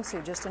Helms,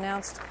 who just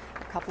announced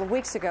a couple of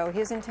weeks ago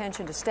his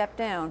intention to step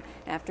down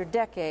after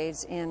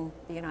decades in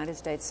the United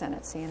States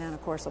Senate. CNN,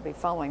 of course, will be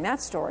following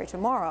that story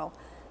tomorrow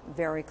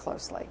very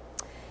closely.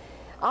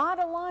 Odd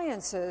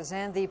alliances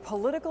and the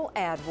political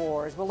ad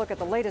wars. We'll look at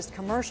the latest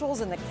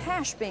commercials and the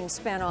cash being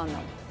spent on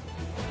them.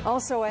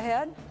 Also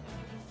ahead.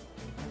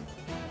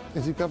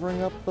 Is he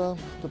covering up to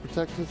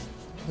protect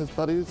his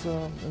buddies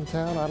in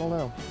town? I don't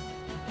know.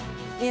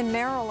 In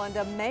Maryland,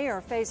 a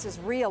mayor faces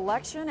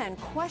re-election and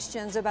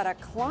questions about a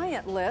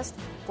client list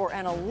for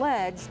an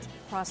alleged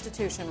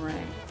prostitution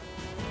ring.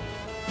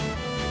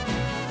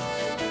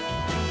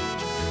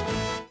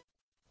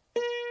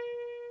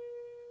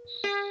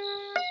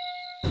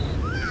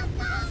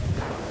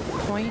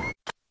 Point,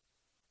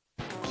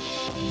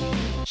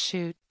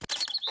 shoot,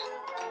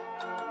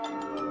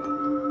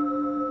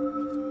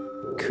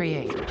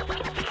 create.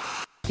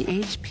 The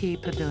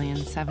HP Pavilion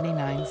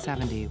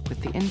 7970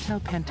 with the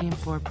Intel Pentium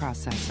 4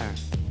 processor.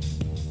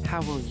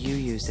 How will you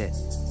use it?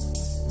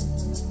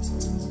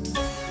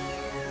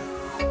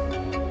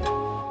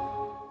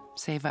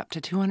 Save up to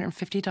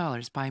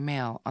 $250 by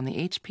mail on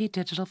the HP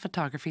Digital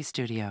Photography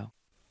Studio.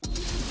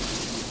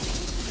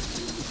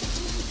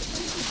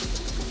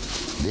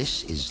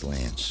 This is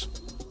Lance.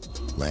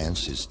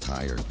 Lance is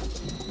tired.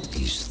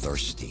 He's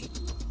thirsty.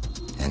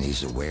 And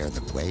he's aware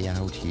that way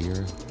out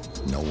here,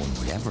 no one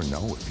would ever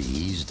know if he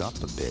eased up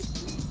a bit.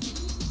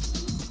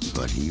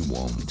 But he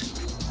won't.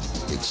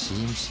 It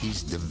seems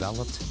he's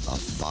developed a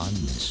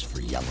fondness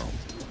for yellow.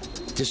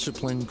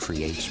 Discipline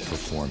creates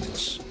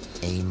performance.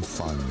 AIM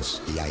funds.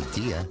 The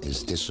idea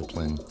is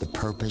discipline. The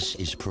purpose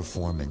is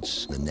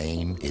performance. The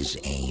name is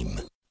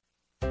AIM.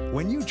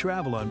 When you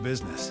travel on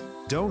business,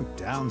 don't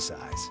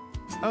downsize.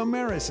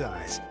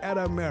 Amerisize at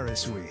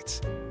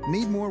AmeriSuites.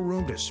 Need more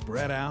room to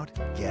spread out?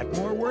 Get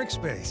more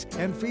workspace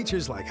and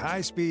features like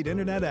high-speed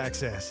internet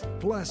access,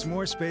 plus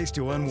more space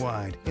to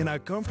unwind in a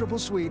comfortable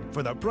suite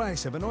for the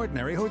price of an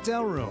ordinary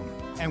hotel room.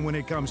 And when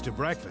it comes to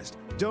breakfast,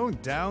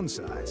 Don't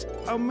downsize.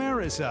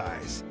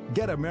 Amerisize.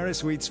 Get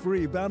AmeriSuites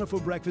free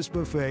Bountiful Breakfast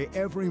Buffet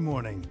every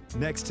morning.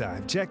 Next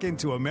time, check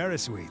into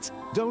AmeriSuites.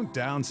 Don't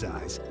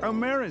downsize.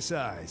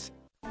 Amerisize.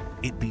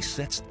 It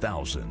besets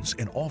thousands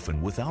and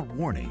often without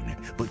warning.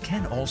 But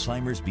can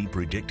Alzheimer's be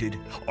predicted?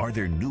 Are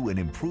there new and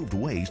improved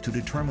ways to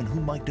determine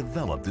who might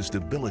develop this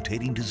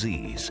debilitating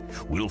disease?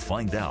 We'll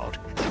find out.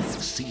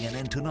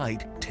 CNN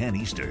Tonight, 10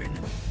 Eastern.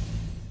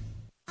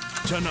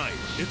 Tonight,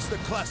 it's the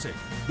classic,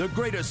 The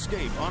Great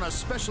Escape, on a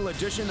special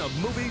edition of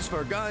Movies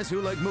for Guys Who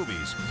Like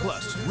Movies.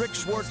 Plus, Rick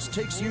Schwartz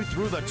takes you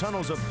through the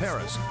tunnels of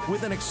Paris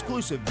with an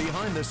exclusive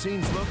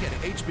behind-the-scenes look at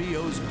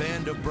HBO's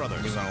Band of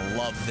Brothers. You're gonna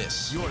love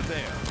this. You're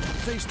there,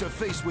 face to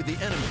face with the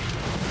enemy,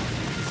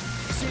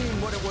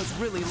 seeing what it was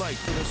really like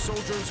for the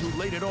soldiers who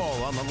laid it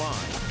all on the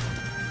line.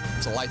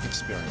 It's a life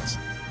experience.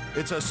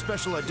 It's a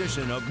special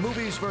edition of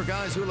Movies for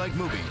Guys Who Like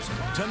Movies.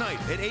 Tonight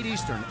at 8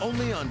 Eastern,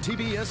 only on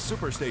TBS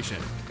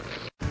Superstation.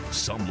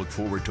 Some look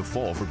forward to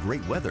fall for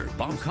great weather.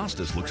 Bob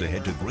Costas looks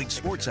ahead to great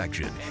sports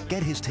action.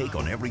 Get his take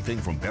on everything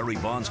from Barry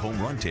Bonds' home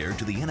run tear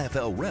to the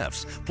NFL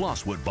refs,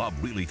 plus what Bob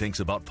really thinks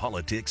about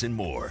politics and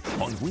more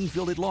on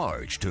Greenfield at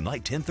Large,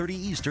 tonight 10:30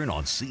 Eastern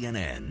on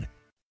CNN.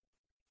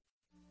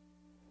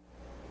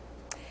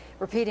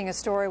 Repeating a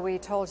story we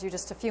told you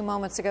just a few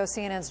moments ago,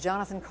 CNN's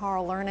Jonathan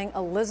Karl learning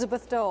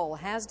Elizabeth Dole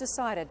has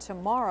decided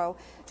tomorrow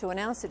to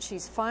announce that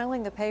she's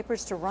filing the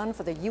papers to run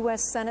for the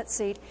U.S. Senate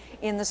seat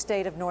in the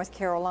state of North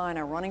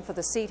Carolina, running for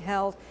the seat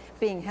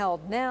being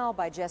held now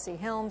by Jesse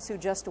Helms, who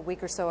just a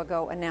week or so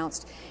ago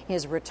announced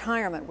his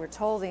retirement. We're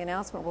told the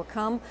announcement will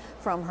come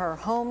from her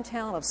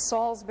hometown of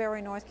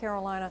Salisbury, North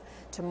Carolina,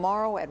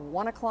 tomorrow at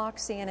 1 o'clock.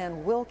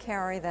 CNN will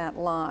carry that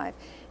live.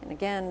 And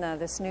again,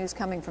 this news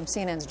coming from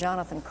CNN's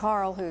Jonathan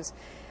Karl, who's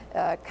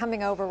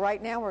coming over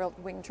right now.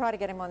 We can try to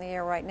get him on the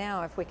air right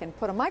now. If we can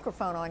put a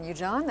microphone on you,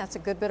 John, that's a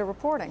good bit of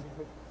reporting.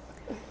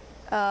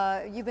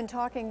 You've been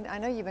talking, I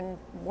know you've been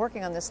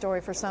working on this story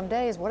for some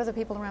days. What are the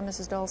people around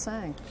Mrs. Dole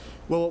saying?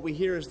 Well, what we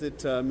hear is that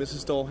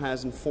Mrs. Dole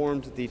has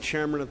informed the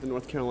chairman of the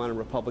North Carolina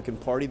Republican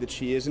Party that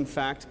she is, in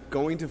fact,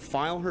 going to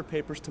file her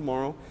papers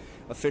tomorrow,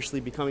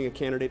 officially becoming a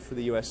candidate for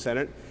the U.S.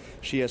 Senate.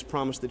 She has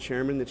promised the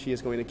chairman that she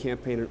is going to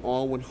campaign in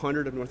all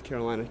 100 of North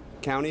Carolina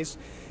counties,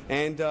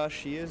 and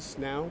she is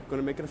now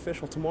going to make it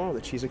official tomorrow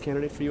that she's a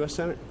candidate for U.S.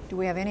 Senate. Do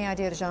we have any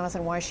idea,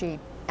 Jonathan, why she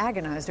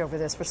agonized over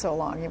this for so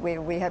long?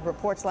 We had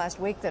reports last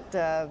week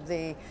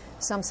that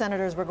some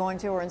senators were going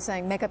to her and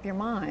saying, make up your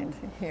mind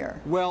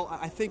here. Well,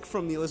 I think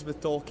from the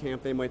Elizabeth Dole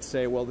camp, they might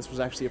say, well, this was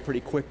actually a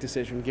pretty quick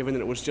decision, given that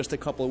it was just a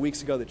couple of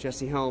weeks ago that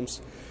Jesse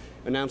Helms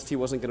announced he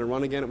wasn't going to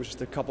run again. It was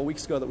just a couple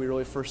weeks ago that we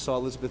really first saw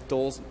Elizabeth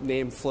Dole's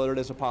name floated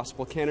as a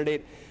possible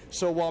candidate.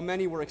 So while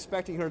many were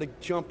expecting her to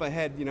jump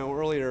ahead,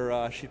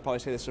 earlier, she'd probably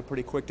say this is a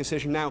pretty quick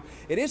decision. Now,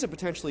 it is a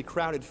potentially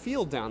crowded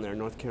field down there in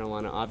North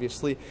Carolina,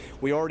 obviously.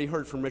 We already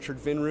heard from Richard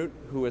Vinroot,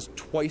 who has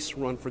twice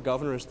run for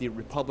governor as the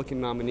Republican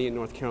nominee in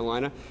North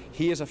Carolina.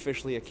 He is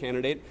officially a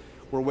candidate.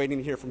 We're waiting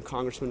to hear from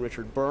Congressman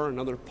Richard Burr,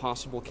 another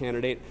possible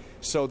candidate.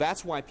 So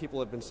that's why people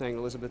have been saying,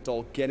 Elizabeth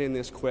Dole, get in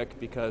this quick,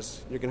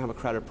 because you're going to have a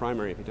crowded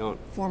primary if you don't.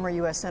 Former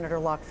U.S. Senator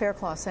Locke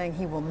Fairclough saying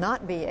he will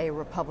not be a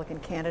Republican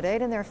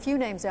candidate. And there are a few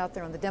names out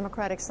there on the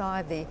Democratic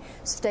side. The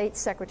State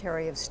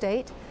Secretary of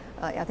State,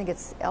 I think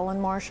it's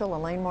Elaine Marshall.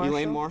 Elaine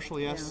Marshall,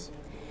 yes. Yeah.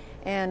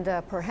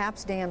 And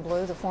perhaps Dan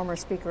Blue, the former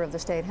Speaker of the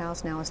State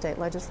House, now a state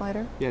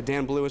legislator. Yeah,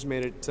 Dan Blue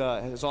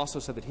has also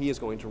said that he is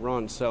going to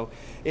run. So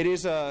it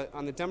is,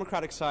 on the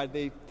Democratic side,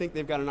 they think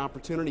they've got an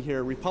opportunity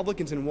here.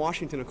 Republicans in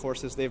Washington, of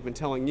course, as they've been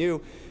telling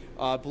you,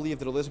 believe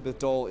that Elizabeth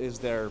Dole is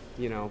their,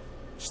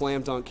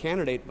 slam dunk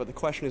candidate, but the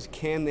question is,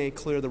 can they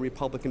clear the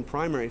Republican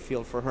primary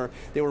field for her?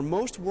 They were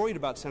most worried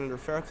about Senator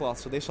Fairclough,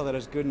 so they saw that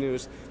as good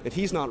news that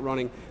he's not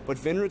running. But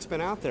Vinroot's been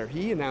out there.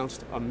 He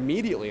announced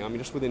immediately,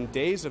 just within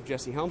days of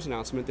Jesse Helms'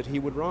 announcement, that he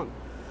would run.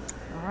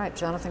 All right,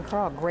 Jonathan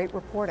Karl, great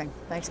reporting.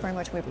 Thanks very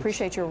much. We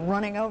appreciate your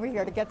running over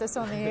here to get this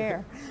on the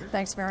air.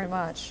 Thanks very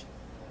much.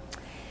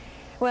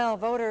 Well,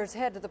 voters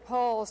head to the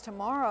polls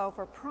tomorrow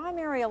for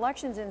primary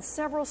elections in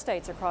several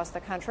states across the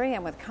country,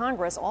 and with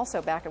Congress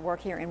also back at work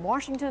here in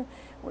Washington,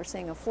 we're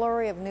seeing a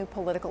flurry of new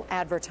political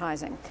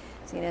advertising.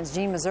 CNN's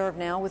Jean Meserve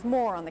now with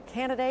more on the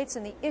candidates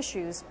and the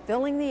issues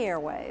filling the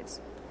airwaves.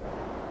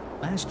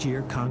 Last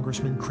year,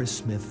 Congressman Chris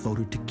Smith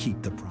voted to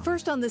keep the promise.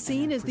 First on the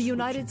scene is the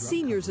United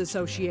Seniors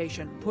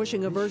Association,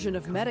 pushing a version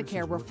of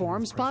Medicare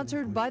reform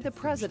sponsored by the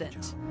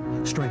president.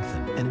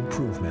 Strengthen and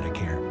improve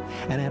Medicare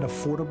and add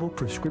affordable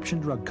prescription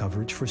drug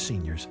coverage for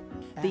seniors.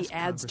 The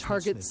ads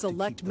target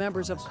select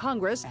members of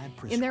Congress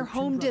in their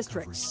home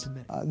districts.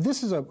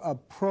 This is a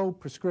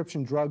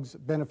pro-prescription drugs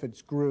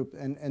benefits group,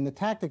 and the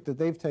tactic that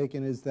they've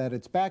taken is that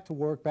it's back to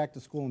work, back to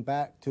school, and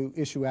back to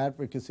issue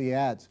advocacy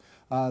ads.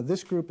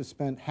 This group has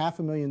spent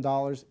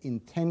 $500,000 in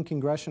 10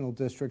 congressional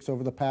districts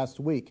over the past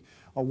week.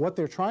 What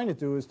they're trying to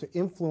do is to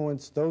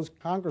influence those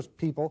Congress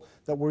people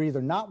that were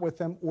either not with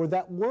them or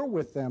that were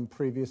with them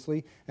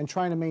previously and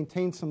trying to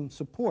maintain some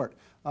support.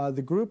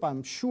 The group,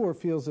 I'm sure,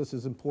 feels this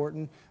is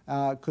important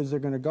because they're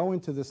going to go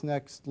into this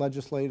next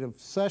legislative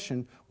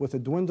session with a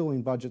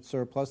dwindling budget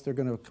surplus. They're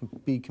going to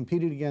be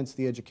competing against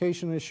the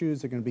education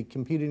issues. They're going to be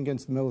competing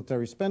against the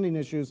military spending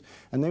issues,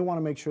 and they want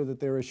to make sure that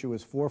their issue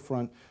is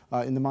forefront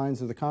in the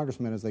minds of the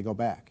congressmen as they go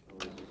back.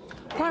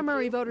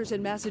 Primary voters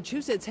in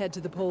Massachusetts head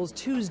to the polls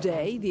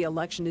Tuesday. The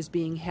election is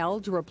being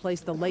held to replace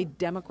the late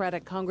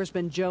Democratic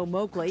Congressman Joe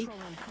Moakley.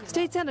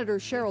 State Senator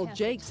Cheryl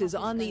Jakes is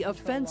on the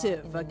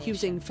offensive,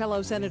 accusing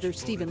fellow Senator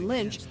Stephen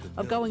Lynch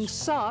of going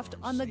soft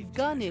on the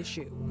gun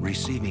issue.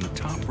 Receiving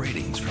top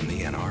ratings from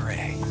the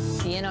NRA.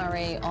 The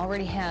NRA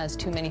already has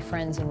too many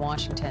friends in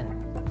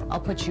Washington. I'll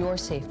put your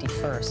safety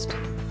first.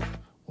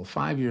 Well,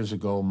 5 years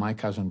ago, my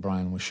cousin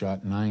Brian was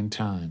shot 9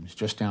 times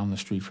just down the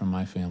street from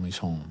my family's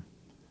home.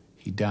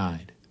 He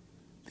died.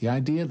 The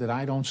idea that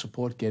I don't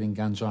support getting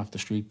guns off the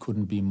street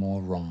couldn't be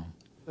more wrong.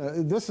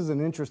 This is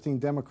an interesting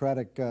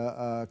Democratic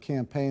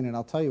campaign, and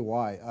I'll tell you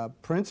why.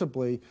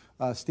 Principally,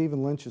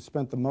 Stephen Lynch has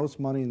spent the most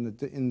money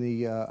in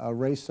the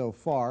race so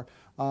far,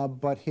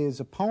 but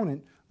his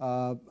opponent,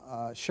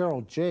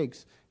 Cheryl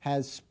Jakes,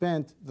 has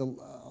spent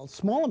a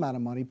small amount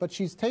of money, but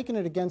she's taken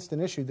it against an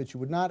issue that you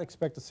would not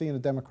expect to see in a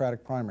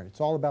Democratic primary. It's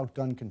all about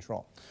gun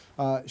control.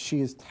 She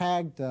has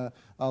tagged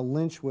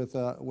Lynch with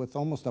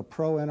almost a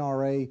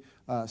pro-NRA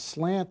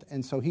slant,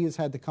 and so he has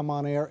had to come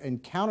on air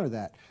and counter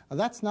that.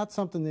 That's not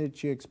something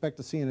that you expect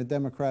to see in a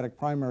Democratic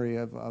primary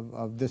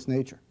of this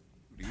nature.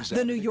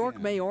 The New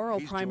York mayoral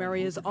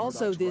primary is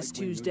also this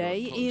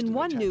Tuesday. In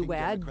one new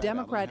ad,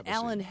 Democrat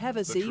Alan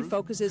Hevesy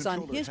focuses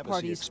on his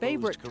party's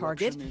favorite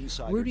target,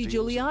 Rudy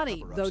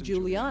Giuliani, though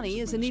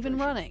Giuliani isn't even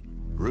running.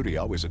 Rudy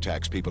always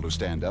attacks people who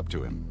stand up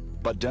to him.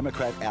 But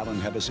Democrat Alan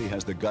Hevesy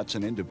has the guts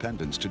and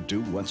independence to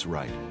do what's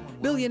right.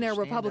 Billionaire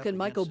Republican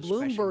Michael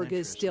Bloomberg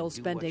is still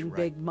spending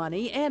big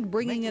money and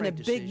bringing in a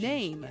big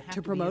name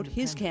to promote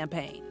his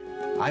campaign.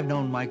 I've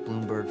known Mike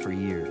Bloomberg for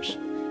years.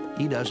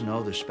 He doesn't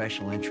owe the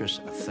special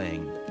interests a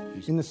thing.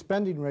 In the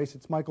spending race,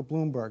 it's Michael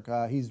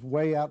Bloomberg. He's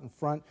way out in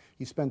front.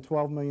 He spent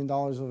 $12 million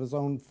of his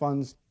own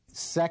funds.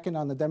 Second,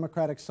 on the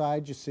Democratic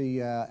side, you see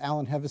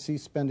Alan Hevesy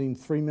spending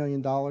 $3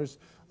 million,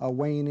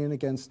 weighing in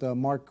against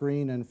Mark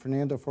Green and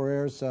Fernando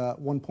Ferrer's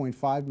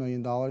 $1.5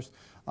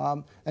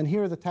 million. And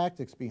here are the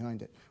tactics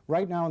behind it.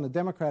 Right now, on the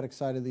Democratic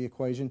side of the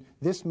equation,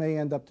 this may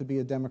end up to be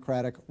a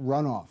Democratic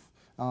runoff,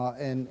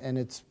 and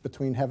it's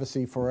between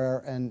Hevesy,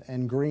 Ferrer,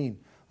 and Green.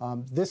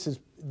 This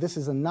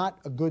is not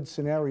a good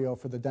scenario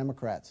for the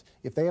Democrats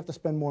if they have to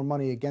spend more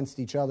money against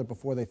each other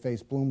before they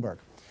face Bloomberg.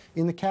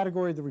 In the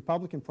category of the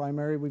Republican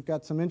primary, we've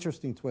got some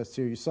interesting twists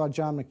here. You saw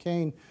John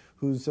McCain,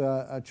 who's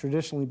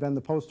traditionally been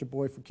the poster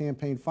boy for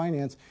campaign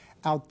finance,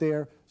 out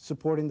there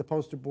supporting the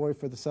poster boy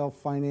for the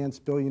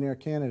self-financed billionaire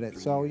candidate.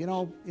 So, you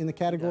know, in the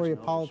category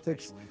of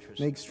politics,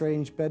 make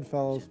strange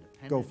bedfellows,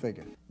 go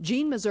figure.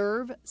 Jean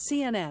Meserve,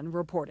 CNN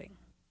reporting.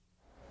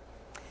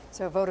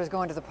 So voters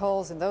going to the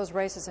polls in those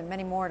races and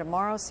many more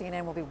tomorrow.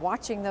 CNN will be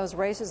watching those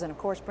races and, of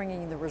course,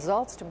 bringing you the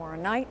results tomorrow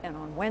night and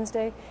on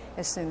Wednesday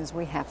as soon as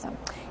we have them.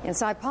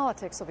 Inside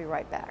Politics will be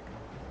right back.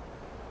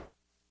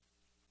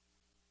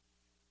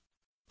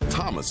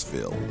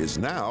 Thomasville is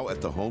now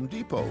at the Home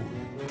Depot.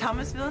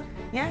 Thomasville?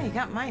 Yeah, you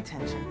got my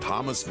attention.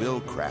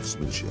 Thomasville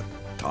craftsmanship.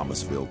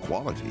 Thomasville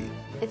quality.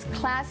 It's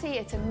classy,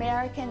 it's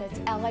American, it's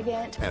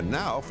elegant. And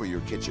now for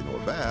your kitchen or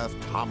bath,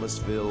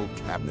 Thomasville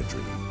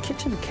cabinetry.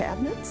 Kitchen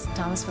cabinets?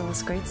 Thomasville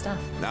is great stuff.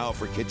 Now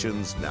for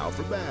kitchens, now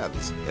for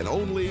baths, and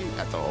only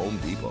at the Home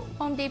Depot.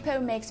 Home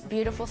Depot makes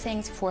beautiful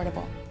things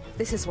affordable.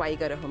 This is why you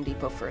go to Home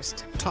Depot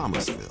first.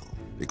 Thomasville,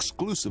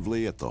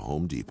 exclusively at the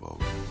Home Depot.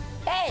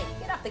 Hey,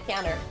 get off the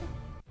counter.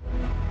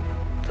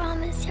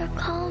 Promise you'll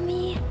call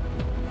me?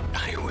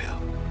 I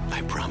will.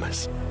 I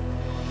promise.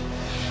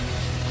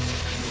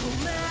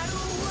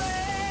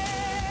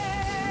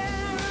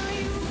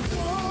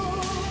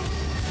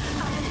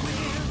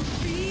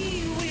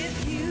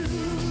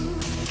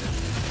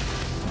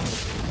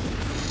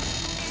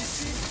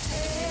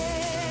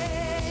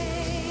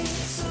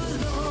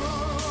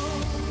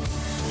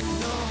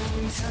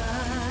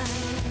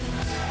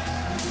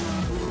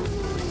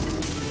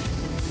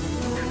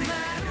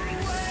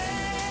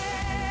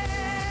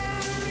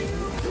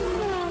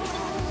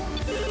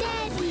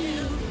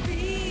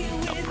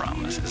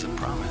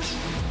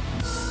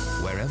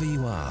 Wherever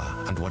you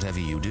are and whatever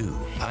you do,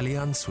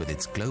 Allianz with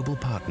its global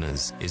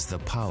partners is the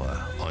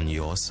power on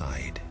your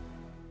side.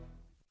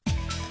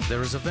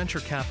 There is a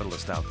venture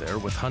capitalist out there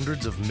with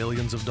hundreds of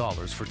millions of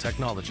dollars for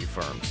technology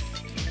firms,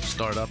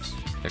 startups,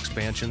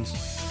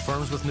 expansions,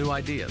 firms with new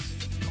ideas,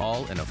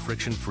 all in a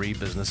friction-free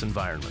business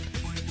environment.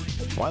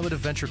 Why would a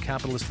venture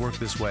capitalist work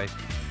this way?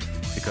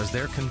 Because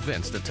they're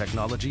convinced that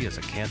technology is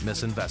a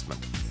can't-miss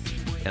investment,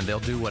 and they'll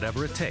do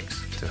whatever it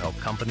takes to help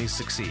companies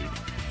succeed.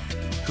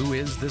 Who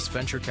is this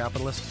venture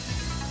capitalist?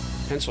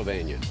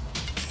 Pennsylvania.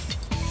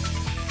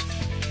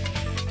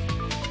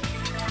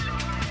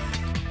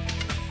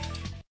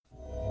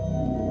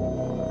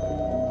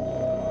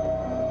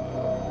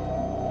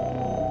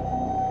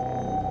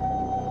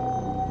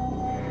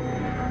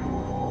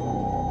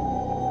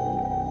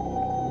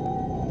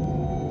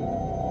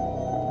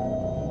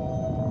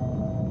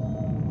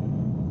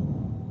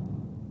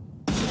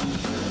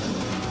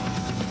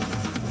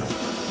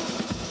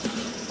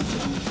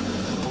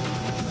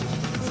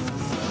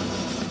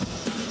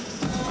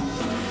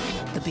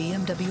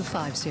 new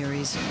 5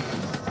 Series.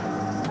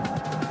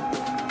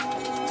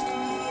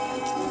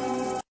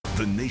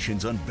 The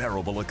nation's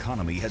unbearable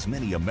economy has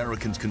many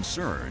Americans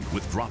concerned.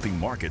 With dropping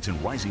markets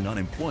and rising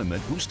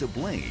unemployment, who's to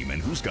blame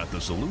and who's got the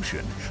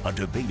solution? A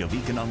debate of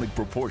economic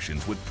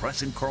proportions with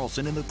Preston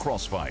Carlson in the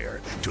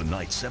Crossfire.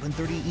 Tonight,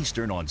 7:30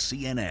 Eastern on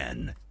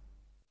CNN.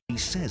 He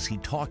says he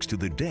talks to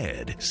the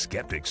dead.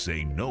 Skeptics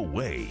say no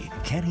way.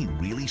 Can he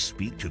really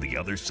speak to the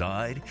other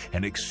side?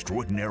 An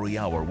extraordinary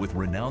hour with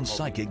renowned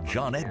psychic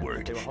John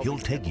Edward. He'll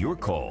take your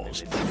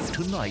calls.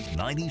 Tonight,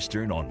 9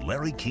 Eastern on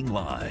Larry King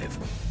Live.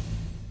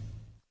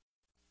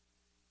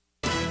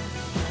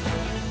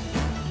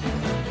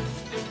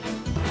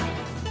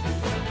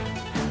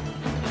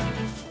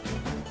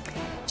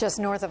 Just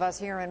north of us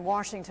here in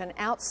Washington,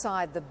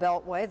 outside the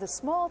Beltway, the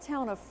small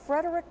town of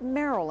Frederick,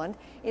 Maryland,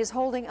 is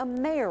holding a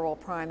mayoral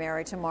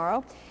primary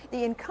tomorrow.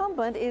 The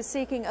incumbent is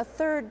seeking a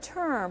 3rd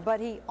term,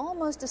 but he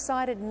almost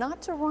decided not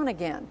to run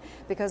again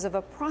because of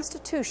a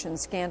prostitution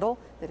scandal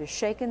that has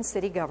shaken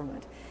city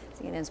government.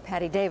 CNN's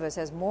Patty Davis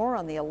has more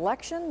on the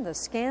election, the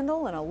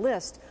scandal, and a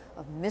list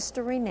of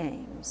mystery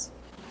names.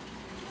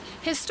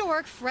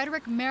 Historic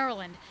Frederick,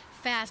 Maryland,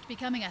 fast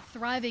becoming a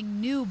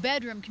thriving new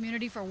bedroom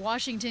community for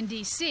Washington,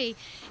 D.C.,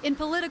 in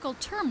political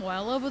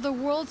turmoil over the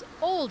world's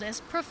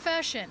oldest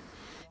profession.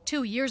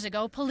 2 years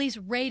ago, police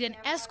raid an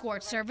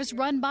escort service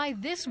run by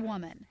this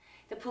woman.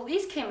 The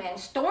police came in,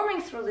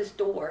 storming through this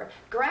door,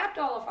 grabbed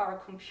all of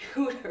our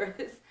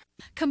computers.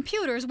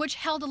 Computers which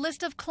held a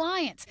list of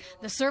clients,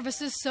 the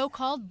service's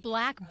so-called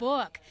Black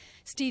Book.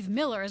 Steve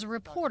Miller is a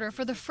reporter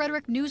for the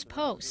Frederick News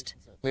Post.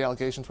 The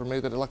allegations were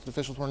made that elected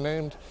officials were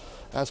named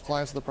as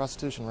clients of the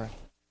prostitution ring.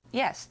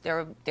 Yes,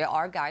 there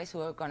are guys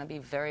who are going to be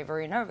very,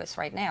 very nervous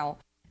right now.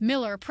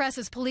 Miller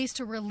presses police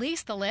to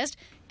release the list.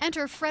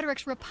 Enter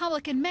Frederick's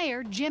Republican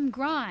mayor, Jim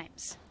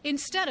Grimes.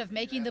 Instead of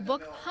making the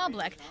book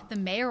public, the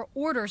mayor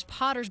orders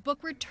Potter's book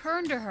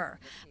returned to her.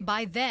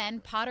 By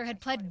then, Potter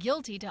had pled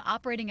guilty to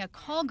operating a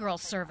call girl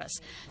service.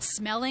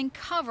 Smelling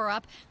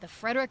cover-up, the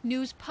Frederick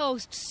News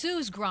Post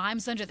sues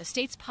Grimes under the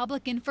state's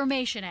Public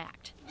Information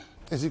Act.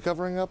 Is he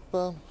covering up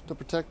to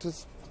protect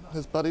his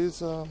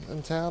buddies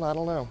in town? I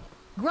don't know.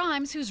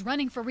 Grimes, who's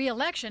running for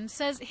re-election,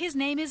 says his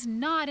name is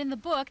not in the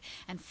book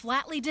and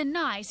flatly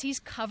denies he's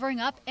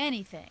covering up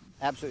anything.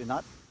 Absolutely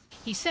not.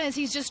 He says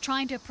he's just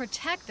trying to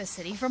protect the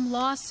city from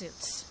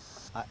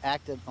lawsuits. I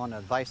acted on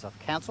advice of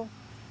counsel,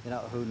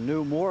 who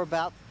knew more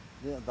about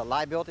the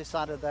liability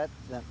side of that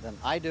than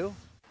I do.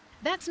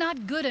 That's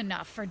not good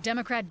enough for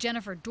Democrat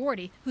Jennifer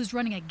Doherty, who's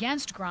running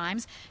against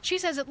Grimes. She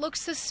says it looks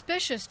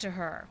suspicious to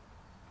her.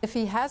 If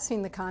he has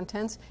seen the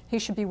contents, he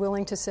should be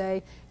willing to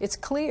say, it's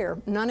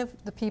clear none of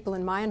the people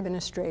in my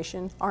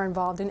administration are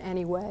involved in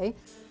any way.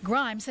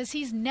 Grimes says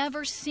he's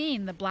never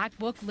seen the Black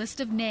Book list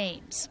of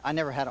names. I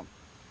never had them.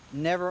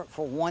 Never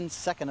for 1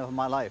 second of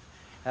my life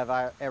have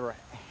I ever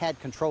had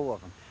control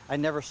of them. I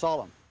never saw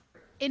them.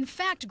 In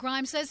fact,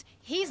 Grimes says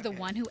he's the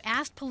one who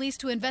asked police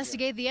to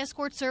investigate the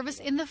escort service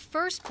in the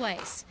first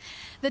place.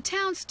 The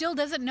town still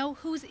doesn't know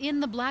who's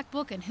in the Black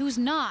Book and who's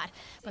not,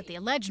 but the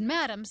alleged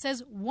madam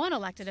says one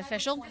elected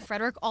official,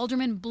 Frederick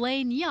Alderman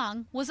Blaine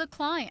Young, was a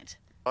client.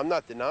 I'm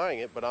not denying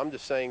it, but I'm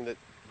just saying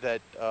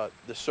that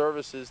the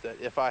services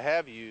that if I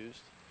have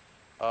used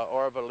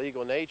are of a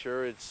legal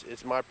nature,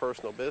 it's my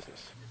personal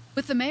business.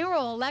 With the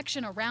mayoral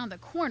election around the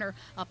corner,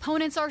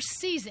 opponents are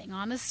seizing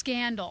on the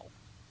scandal.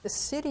 The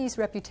city's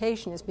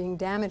reputation is being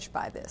damaged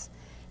by this,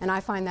 and I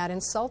find that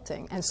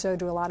insulting, and so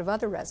do a lot of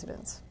other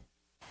residents.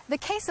 The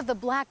case of the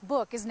Black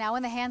Book is now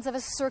in the hands of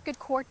a circuit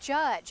court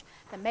judge.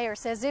 The mayor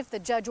says if the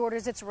judge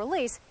orders its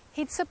release,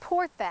 he'd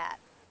support that.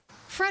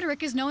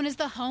 Frederick is known as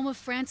the home of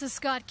Francis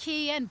Scott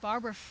Key and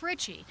Barbara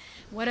Fritchie.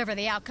 Whatever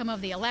the outcome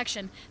of the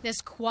election, this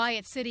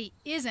quiet city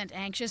isn't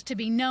anxious to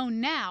be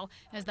known now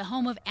as the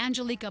home of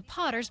Angelica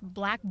Potter's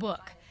Black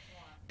Book.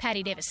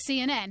 Patty Davis,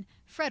 CNN,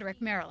 Frederick,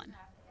 Maryland.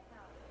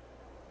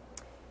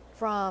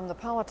 From the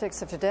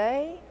politics of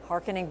today,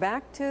 hearkening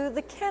back to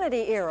the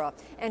Kennedy era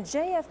and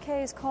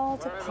JFK's call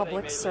to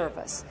public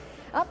service.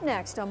 Up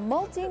next, a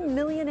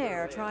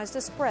multi-millionaire tries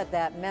to spread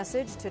that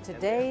message to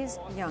today's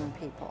young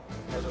people.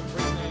 As a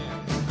free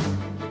man,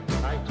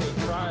 I take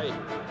pride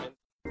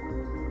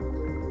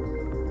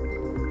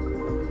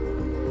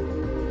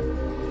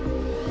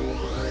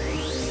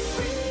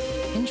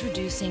in...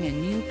 Introducing a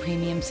new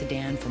premium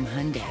sedan from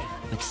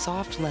Hyundai with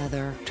soft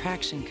leather,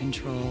 traction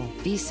control,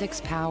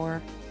 V6 power,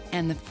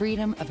 and the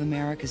freedom of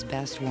America's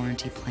best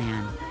warranty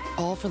plan.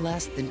 All for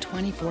less than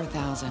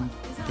 $24,000.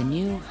 The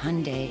new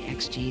Hyundai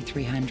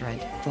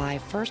XG300. Fly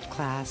first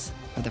class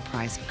for the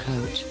price of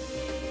coach.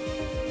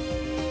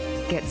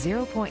 Get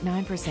 0.9%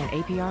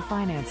 APR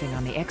financing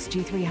on the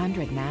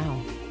XG300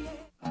 now.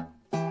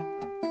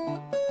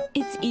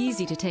 It's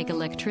easy to take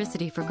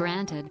electricity for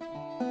granted.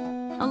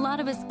 A lot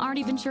of us aren't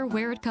even sure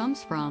where it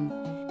comes from.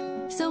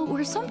 So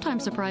we're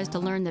sometimes surprised to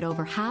learn that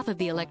over half of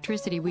the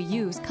electricity we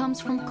use comes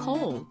from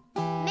coal.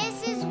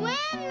 Mrs.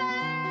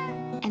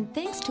 Windler! And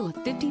thanks to a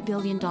 $50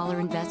 billion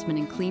investment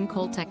in clean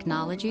coal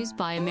technologies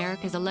by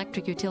America's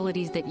electric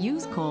utilities that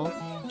use coal,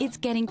 it's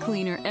getting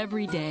cleaner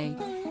every day.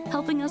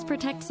 helping us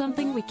protect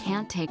something we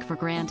can't take for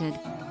granted,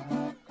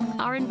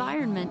 our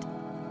environment.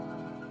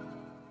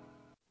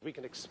 We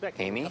can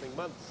expect in the coming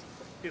months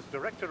is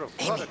Director of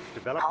Product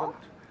Development,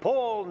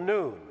 Paul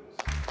Noons.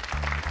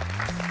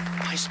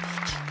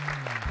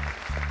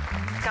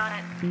 Got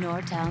it.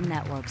 Nortel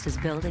Networks is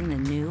building the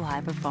new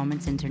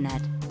high-performance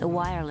internet, the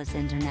wireless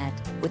internet,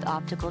 with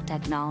optical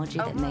technology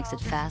that makes it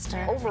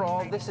faster.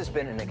 Overall, this has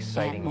been an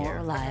exciting and more year.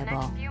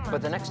 reliable.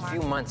 But the next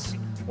few months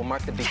will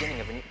mark the beginning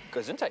of a new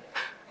Gesundheit.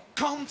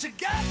 Come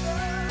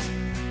together.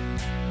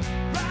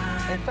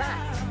 In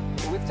fact,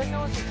 with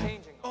technology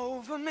changing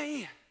over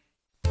me.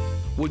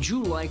 Would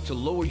you like to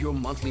lower your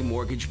monthly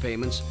mortgage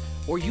payments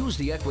or use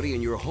the equity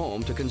in your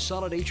home to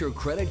consolidate your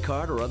credit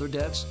card or other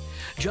debts?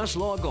 Just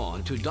log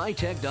on to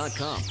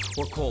ditech.com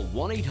or call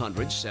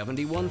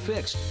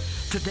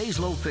 1-800-71-FIXED. Today's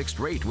low fixed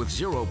rate with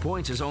 0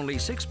 points is only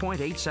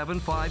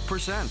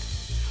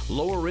 6.875%.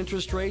 Lower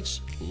interest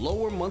rates,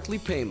 lower monthly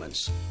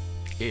payments.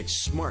 It's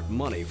smart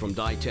money from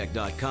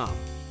ditech.com.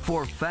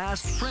 For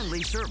fast,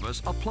 friendly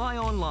service, apply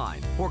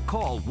online or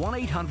call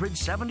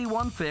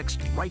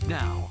 1-800-71-FIXED right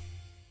now.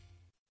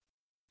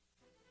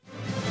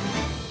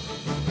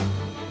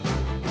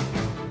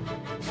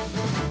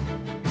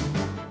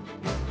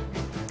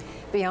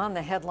 Beyond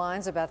the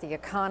headlines about the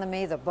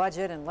economy, the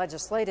budget, and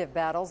legislative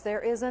battles,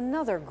 there is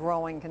another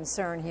growing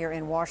concern here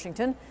in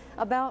Washington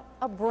about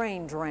a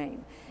brain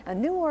drain. A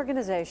new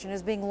organization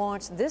is being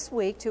launched this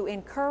week to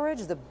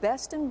encourage the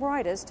best and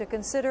brightest to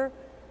consider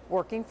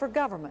working for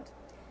government.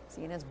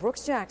 CNN's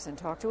Brooks Jackson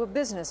talked to a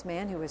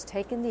businessman who has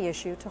taken the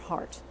issue to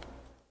heart.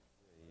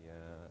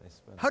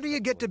 How do you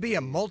get to be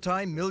a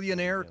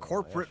multi-millionaire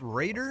corporate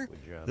raider?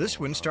 This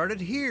one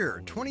started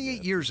here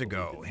 28 years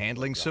ago,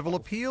 handling civil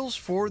appeals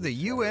for the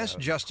U.S.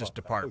 Justice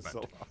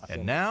Department.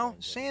 And now,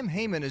 Sam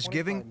Heyman is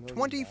giving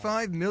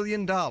 $25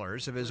 million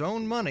of his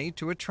own money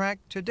to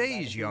attract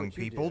today's young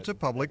people to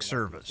public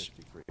service.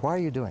 Why are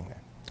you doing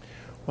that?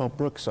 Well,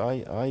 Brooks,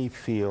 I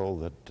feel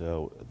that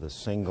the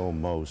single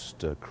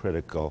most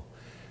critical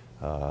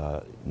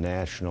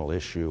national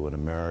issue in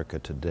America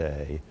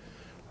today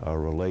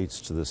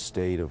relates to the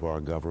state of our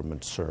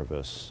government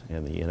service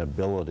and the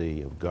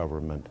inability of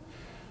government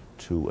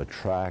to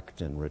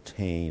attract and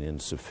retain in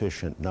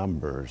sufficient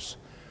numbers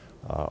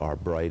our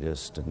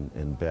brightest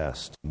and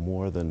best.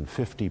 More than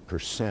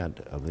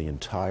 50% of the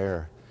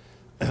entire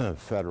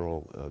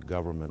federal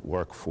government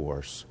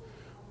workforce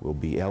will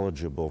be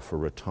eligible for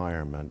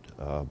retirement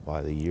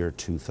by the year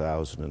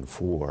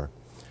 2004,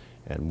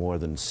 and more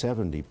than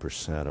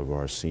 70% of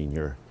our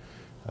senior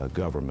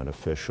government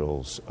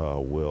officials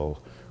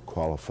will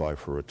qualify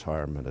for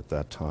retirement at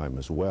that time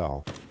as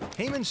well.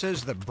 Heyman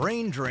says the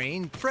brain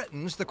drain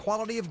threatens the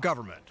quality of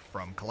government,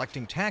 from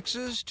collecting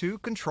taxes to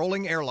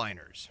controlling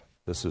airliners.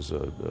 This is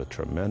a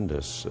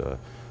tremendous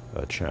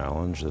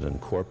challenge that in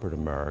corporate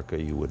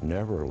America you would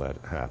never let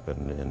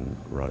happen in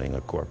running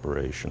a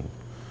corporation.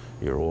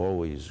 You're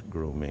always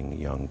grooming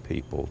young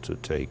people to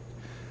take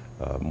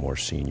more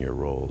senior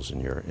roles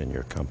in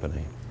your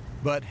company.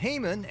 But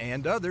Heyman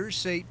and others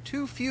say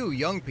too few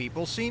young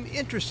people seem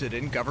interested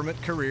in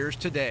government careers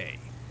today.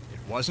 It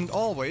wasn't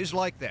always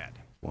like that.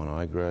 When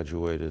I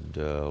graduated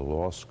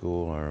law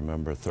school, I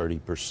remember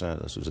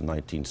 30%, this was in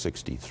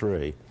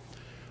 1963,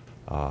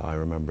 I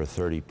remember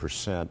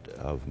 30%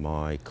 of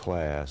my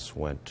class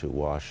went to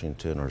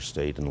Washington or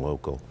state and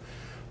local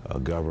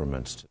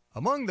governments.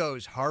 Among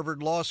those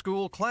Harvard Law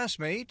School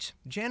classmates,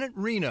 Janet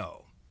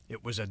Reno.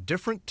 It was a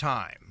different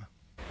time.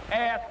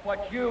 Ask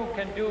what you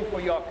can do for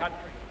your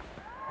country.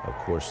 Of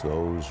course,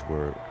 those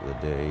were the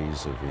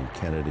days of the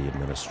Kennedy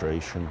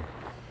administration,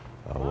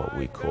 what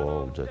we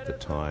called at the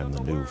time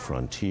the New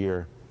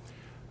Frontier.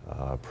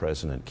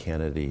 President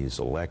Kennedy's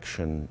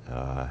election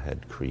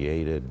had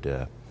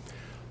created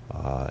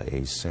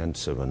a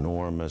sense of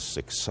enormous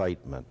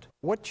excitement.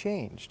 What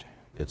changed?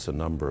 It's a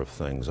number of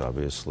things,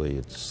 obviously.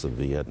 It's the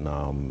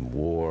Vietnam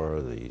War,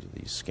 the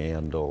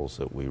scandals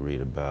that we read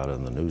about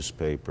in the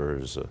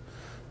newspapers,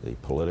 the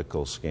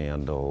political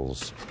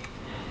scandals.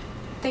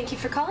 Thank you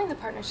for calling the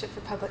Partnership for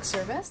Public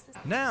Service.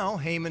 Now,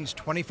 Heyman's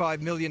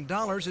 $25 million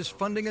is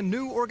funding a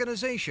new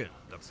organization,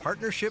 the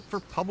Partnership for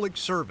Public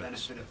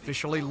Service,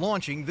 officially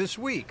launching this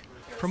week,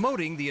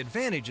 promoting the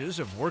advantages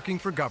of working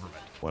for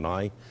government. When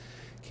I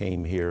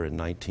came here in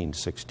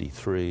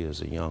 1963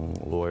 as a young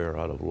lawyer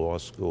out of law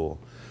school,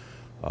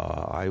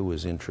 I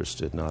was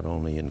interested not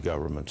only in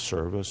government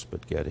service,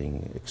 but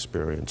getting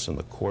experience in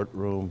the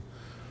courtroom.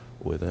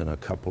 Within a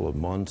couple of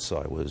months,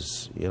 I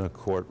was in a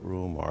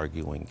courtroom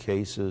arguing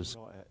cases.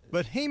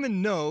 But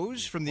Heyman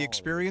knows from the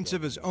experience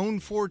of his own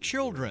 4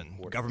 children,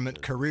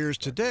 government careers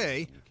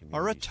today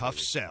are a tough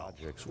sell.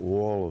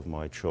 All of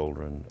my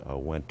children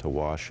went to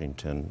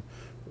Washington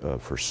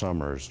for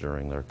summers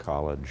during their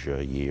college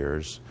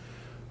years,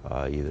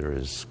 either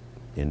as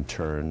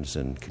interns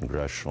in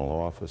congressional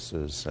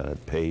offices,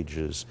 Senate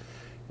pages,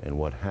 and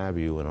what have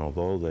you. And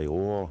although they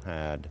all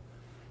had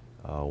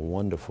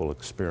wonderful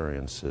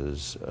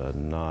experiences,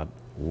 not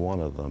one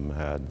of them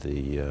had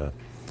the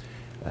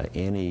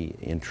any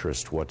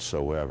interest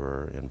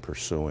whatsoever in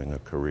pursuing a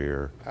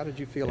career How did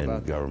you feel in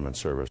about government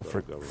service.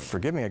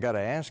 Forgive me, I got to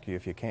ask you,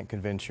 if you can't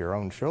convince your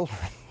own children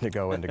to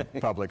go into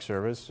public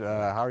service,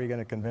 how are you going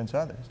to convince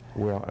others?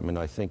 Well, I mean,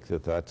 I think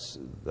that that's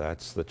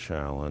the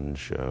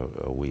challenge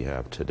we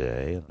have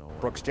today.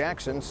 Brooks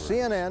Jackson,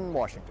 CNN,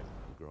 Washington.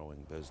 Growing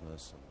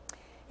business.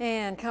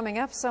 And coming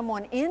up,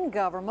 someone in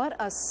government,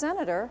 a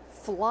senator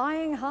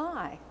flying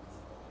high.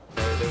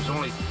 There's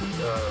only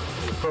the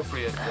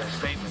appropriate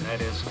statement,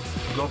 that is,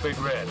 go Big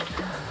Red,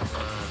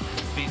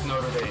 beat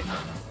Notre Dame.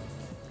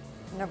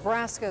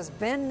 Nebraska's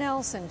Ben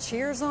Nelson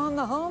cheers on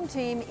the home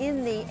team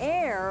in the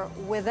air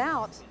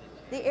without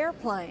the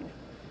airplane.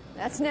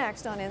 That's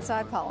next on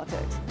Inside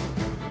Politics.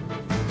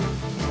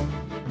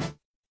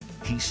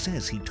 He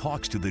says he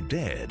talks to the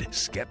dead.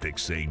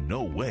 Skeptics say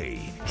no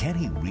way. Can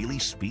he really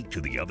speak to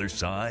the other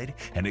side?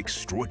 An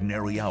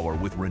extraordinary hour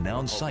with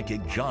renowned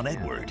psychic John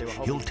Edward.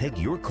 He'll take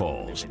your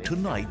calls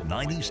tonight,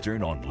 9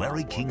 Eastern on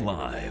Larry King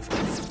Live.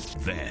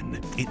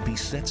 Then, it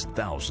besets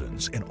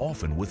thousands and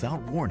often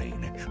without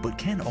warning. But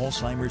can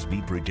Alzheimer's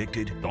be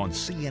predicted? On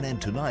CNN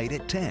tonight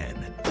at 10.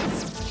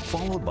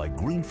 Followed by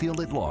Greenfield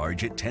at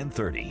Large at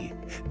 10:30.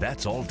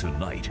 That's all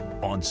tonight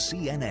on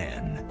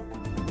CNN.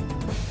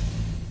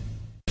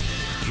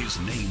 His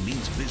name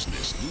means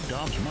business. Lou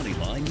Dobbs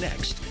Moneyline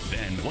next.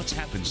 Then, what's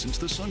happened since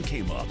the sun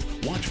came up?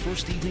 Watch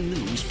First Evening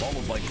News,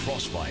 followed by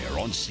Crossfire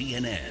on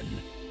CNN.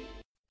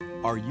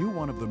 Are you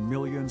one of the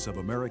millions of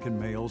American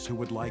males who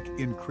would like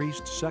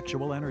increased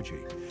sexual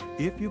energy?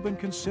 If you've been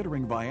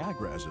considering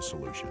Viagra as a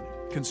solution,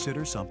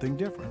 consider something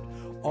different.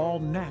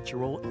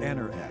 All-natural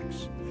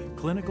Enerx.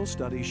 Clinical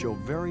studies show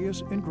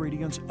various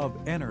ingredients of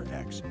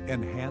Enerx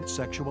enhance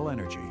sexual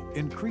energy,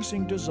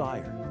 increasing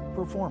desire,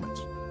 performance,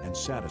 and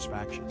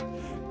satisfaction.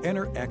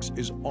 Enerx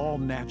is all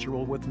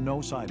natural with no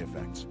side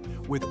effects.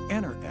 With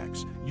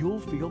Enerx, you'll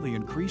feel the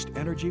increased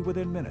energy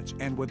within minutes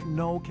and with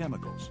no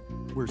chemicals.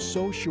 We're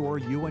so sure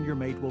you and your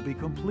mate will be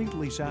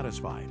completely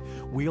satisfied.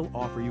 We'll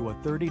offer you a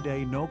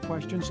 30-day, no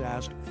questions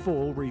asked,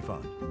 full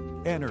refund.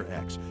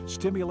 Enerx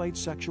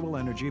stimulates sexual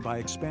energy by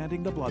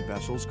expanding the blood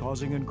vessels,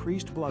 causing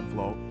increased blood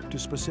flow to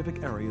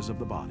specific areas of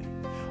the body.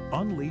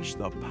 Unleash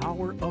the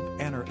power of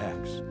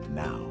Enerx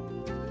now.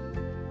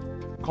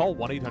 Call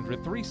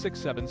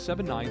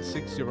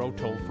 1-800-367-7960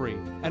 toll-free,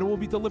 and it will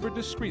be delivered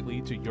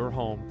discreetly to your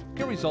home.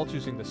 Get results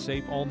using the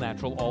safe,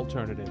 all-natural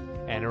alternative,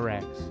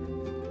 Enerx.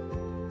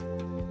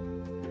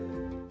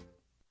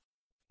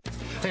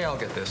 Hey, I'll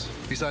get this.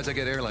 Besides, I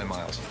get airline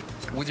miles.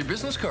 With your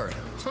business card?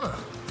 Huh.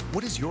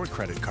 What is your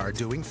credit card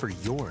doing for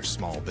your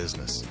small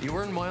business? You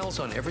earn miles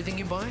on everything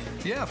you buy?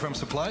 Yeah, from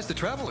supplies to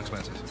travel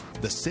expenses.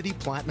 The Citi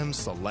Platinum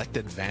Select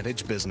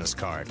Advantage Business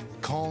Card.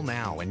 Call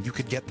now and you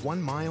could get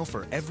 1 mile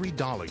for every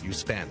dollar you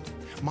spend.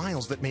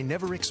 Miles that may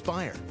never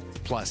expire.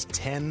 Plus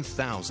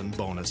 10,000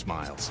 bonus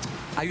miles.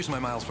 I use my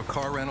miles for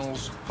car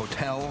rentals,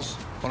 hotels,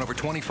 on over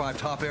 25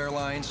 top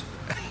airlines,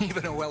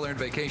 even a well-earned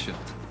vacation.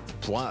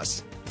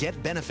 Plus,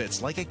 get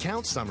benefits like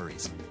account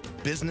summaries,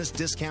 business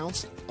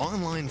discounts,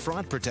 online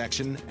fraud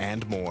protection,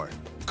 and more.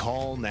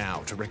 Call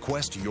now to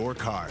request your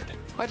card.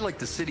 I'd like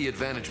the Citi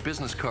Advantage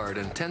business card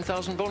and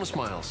 10,000 bonus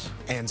miles.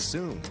 And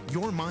soon,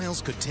 your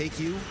miles could take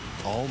you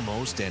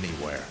almost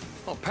anywhere.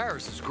 Oh,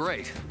 Paris is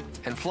great.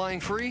 And flying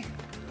free?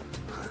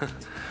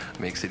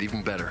 Makes it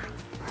even better.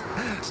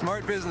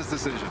 Smart business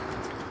decision.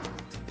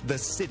 The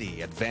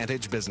Citi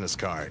Advantage Business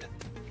Card.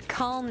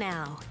 Call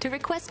now to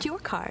request your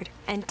card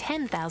and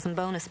 10,000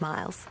 bonus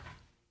miles.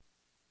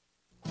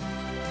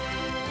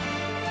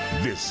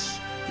 This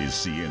is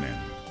CNN.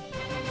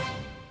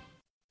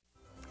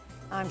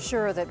 I'm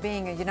sure that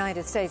being a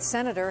United States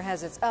Senator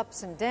has its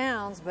ups and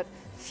downs, but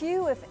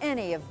few, if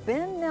any, of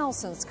Ben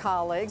Nelson's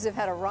colleagues have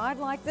had a ride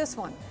like this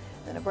one.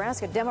 The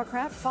Nebraska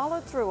Democrat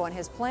followed through on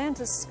his plan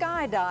to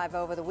skydive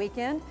over the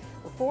weekend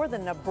before the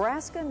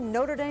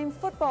Nebraska-Notre Dame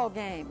football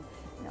game.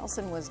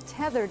 Nelson was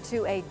tethered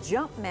to a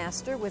jump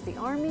master with the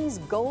Army's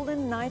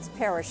Golden Knights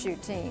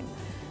parachute team.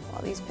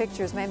 While these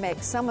pictures may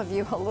make some of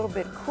you a little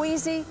bit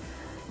queasy,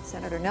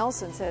 Senator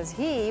Nelson says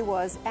he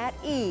was at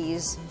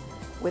ease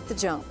with the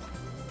jump.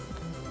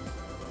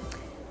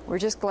 We're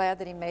just glad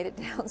that he made it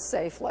down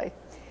safely.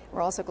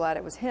 We're also glad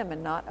it was him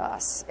and not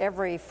us.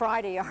 Every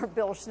Friday, our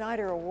Bill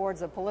Schneider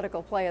awards a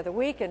political play of the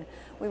week, and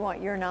we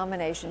want your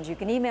nominations. You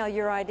can email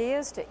your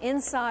ideas to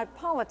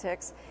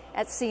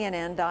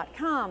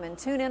insidepolitics@cnn.com and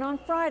tune in on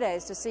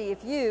Fridays to see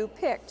if you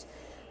picked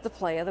the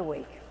play of the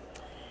week.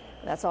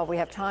 That's all we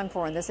have time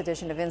for in this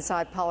edition of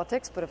Inside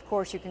Politics, but of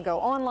course you can go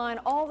online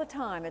all the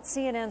time at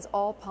cnn's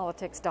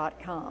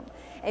allpolitics.com.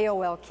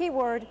 AOL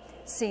keyword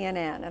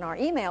CNN, and our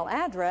email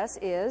address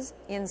is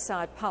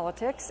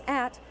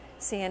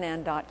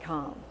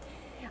insidepolitics@cnn.com.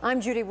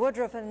 I'm Judy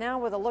Woodruff, and now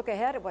with a look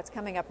ahead at what's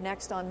coming up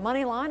next on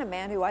Moneyline, a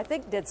man who I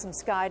think did some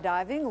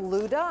skydiving,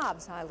 Lou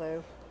Dobbs. Hi,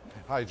 Lou.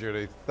 Hi,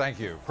 Judy. Thank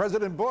you.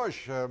 President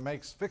Bush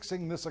makes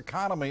fixing this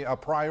economy a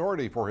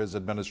priority for his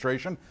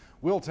administration.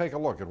 We'll take a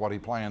look at what he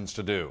plans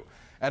to do.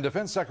 And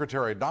Defense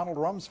Secretary Donald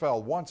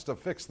Rumsfeld wants to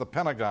fix the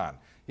Pentagon.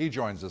 He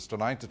joins us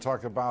tonight to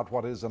talk about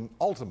what is an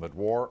ultimate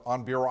war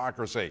on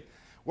bureaucracy.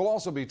 We'll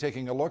also be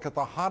taking a look at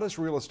the hottest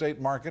real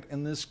estate market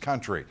in this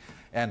country.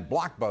 And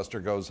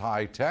Blockbuster goes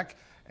high-tech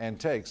and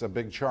takes a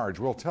big charge.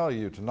 We'll tell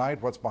you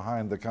tonight what's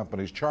behind the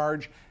company's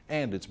charge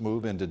and its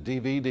move into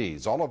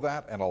DVDs. All of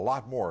that and a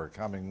lot more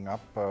coming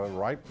up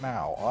right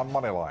now on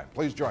Moneyline.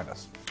 Please join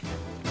us.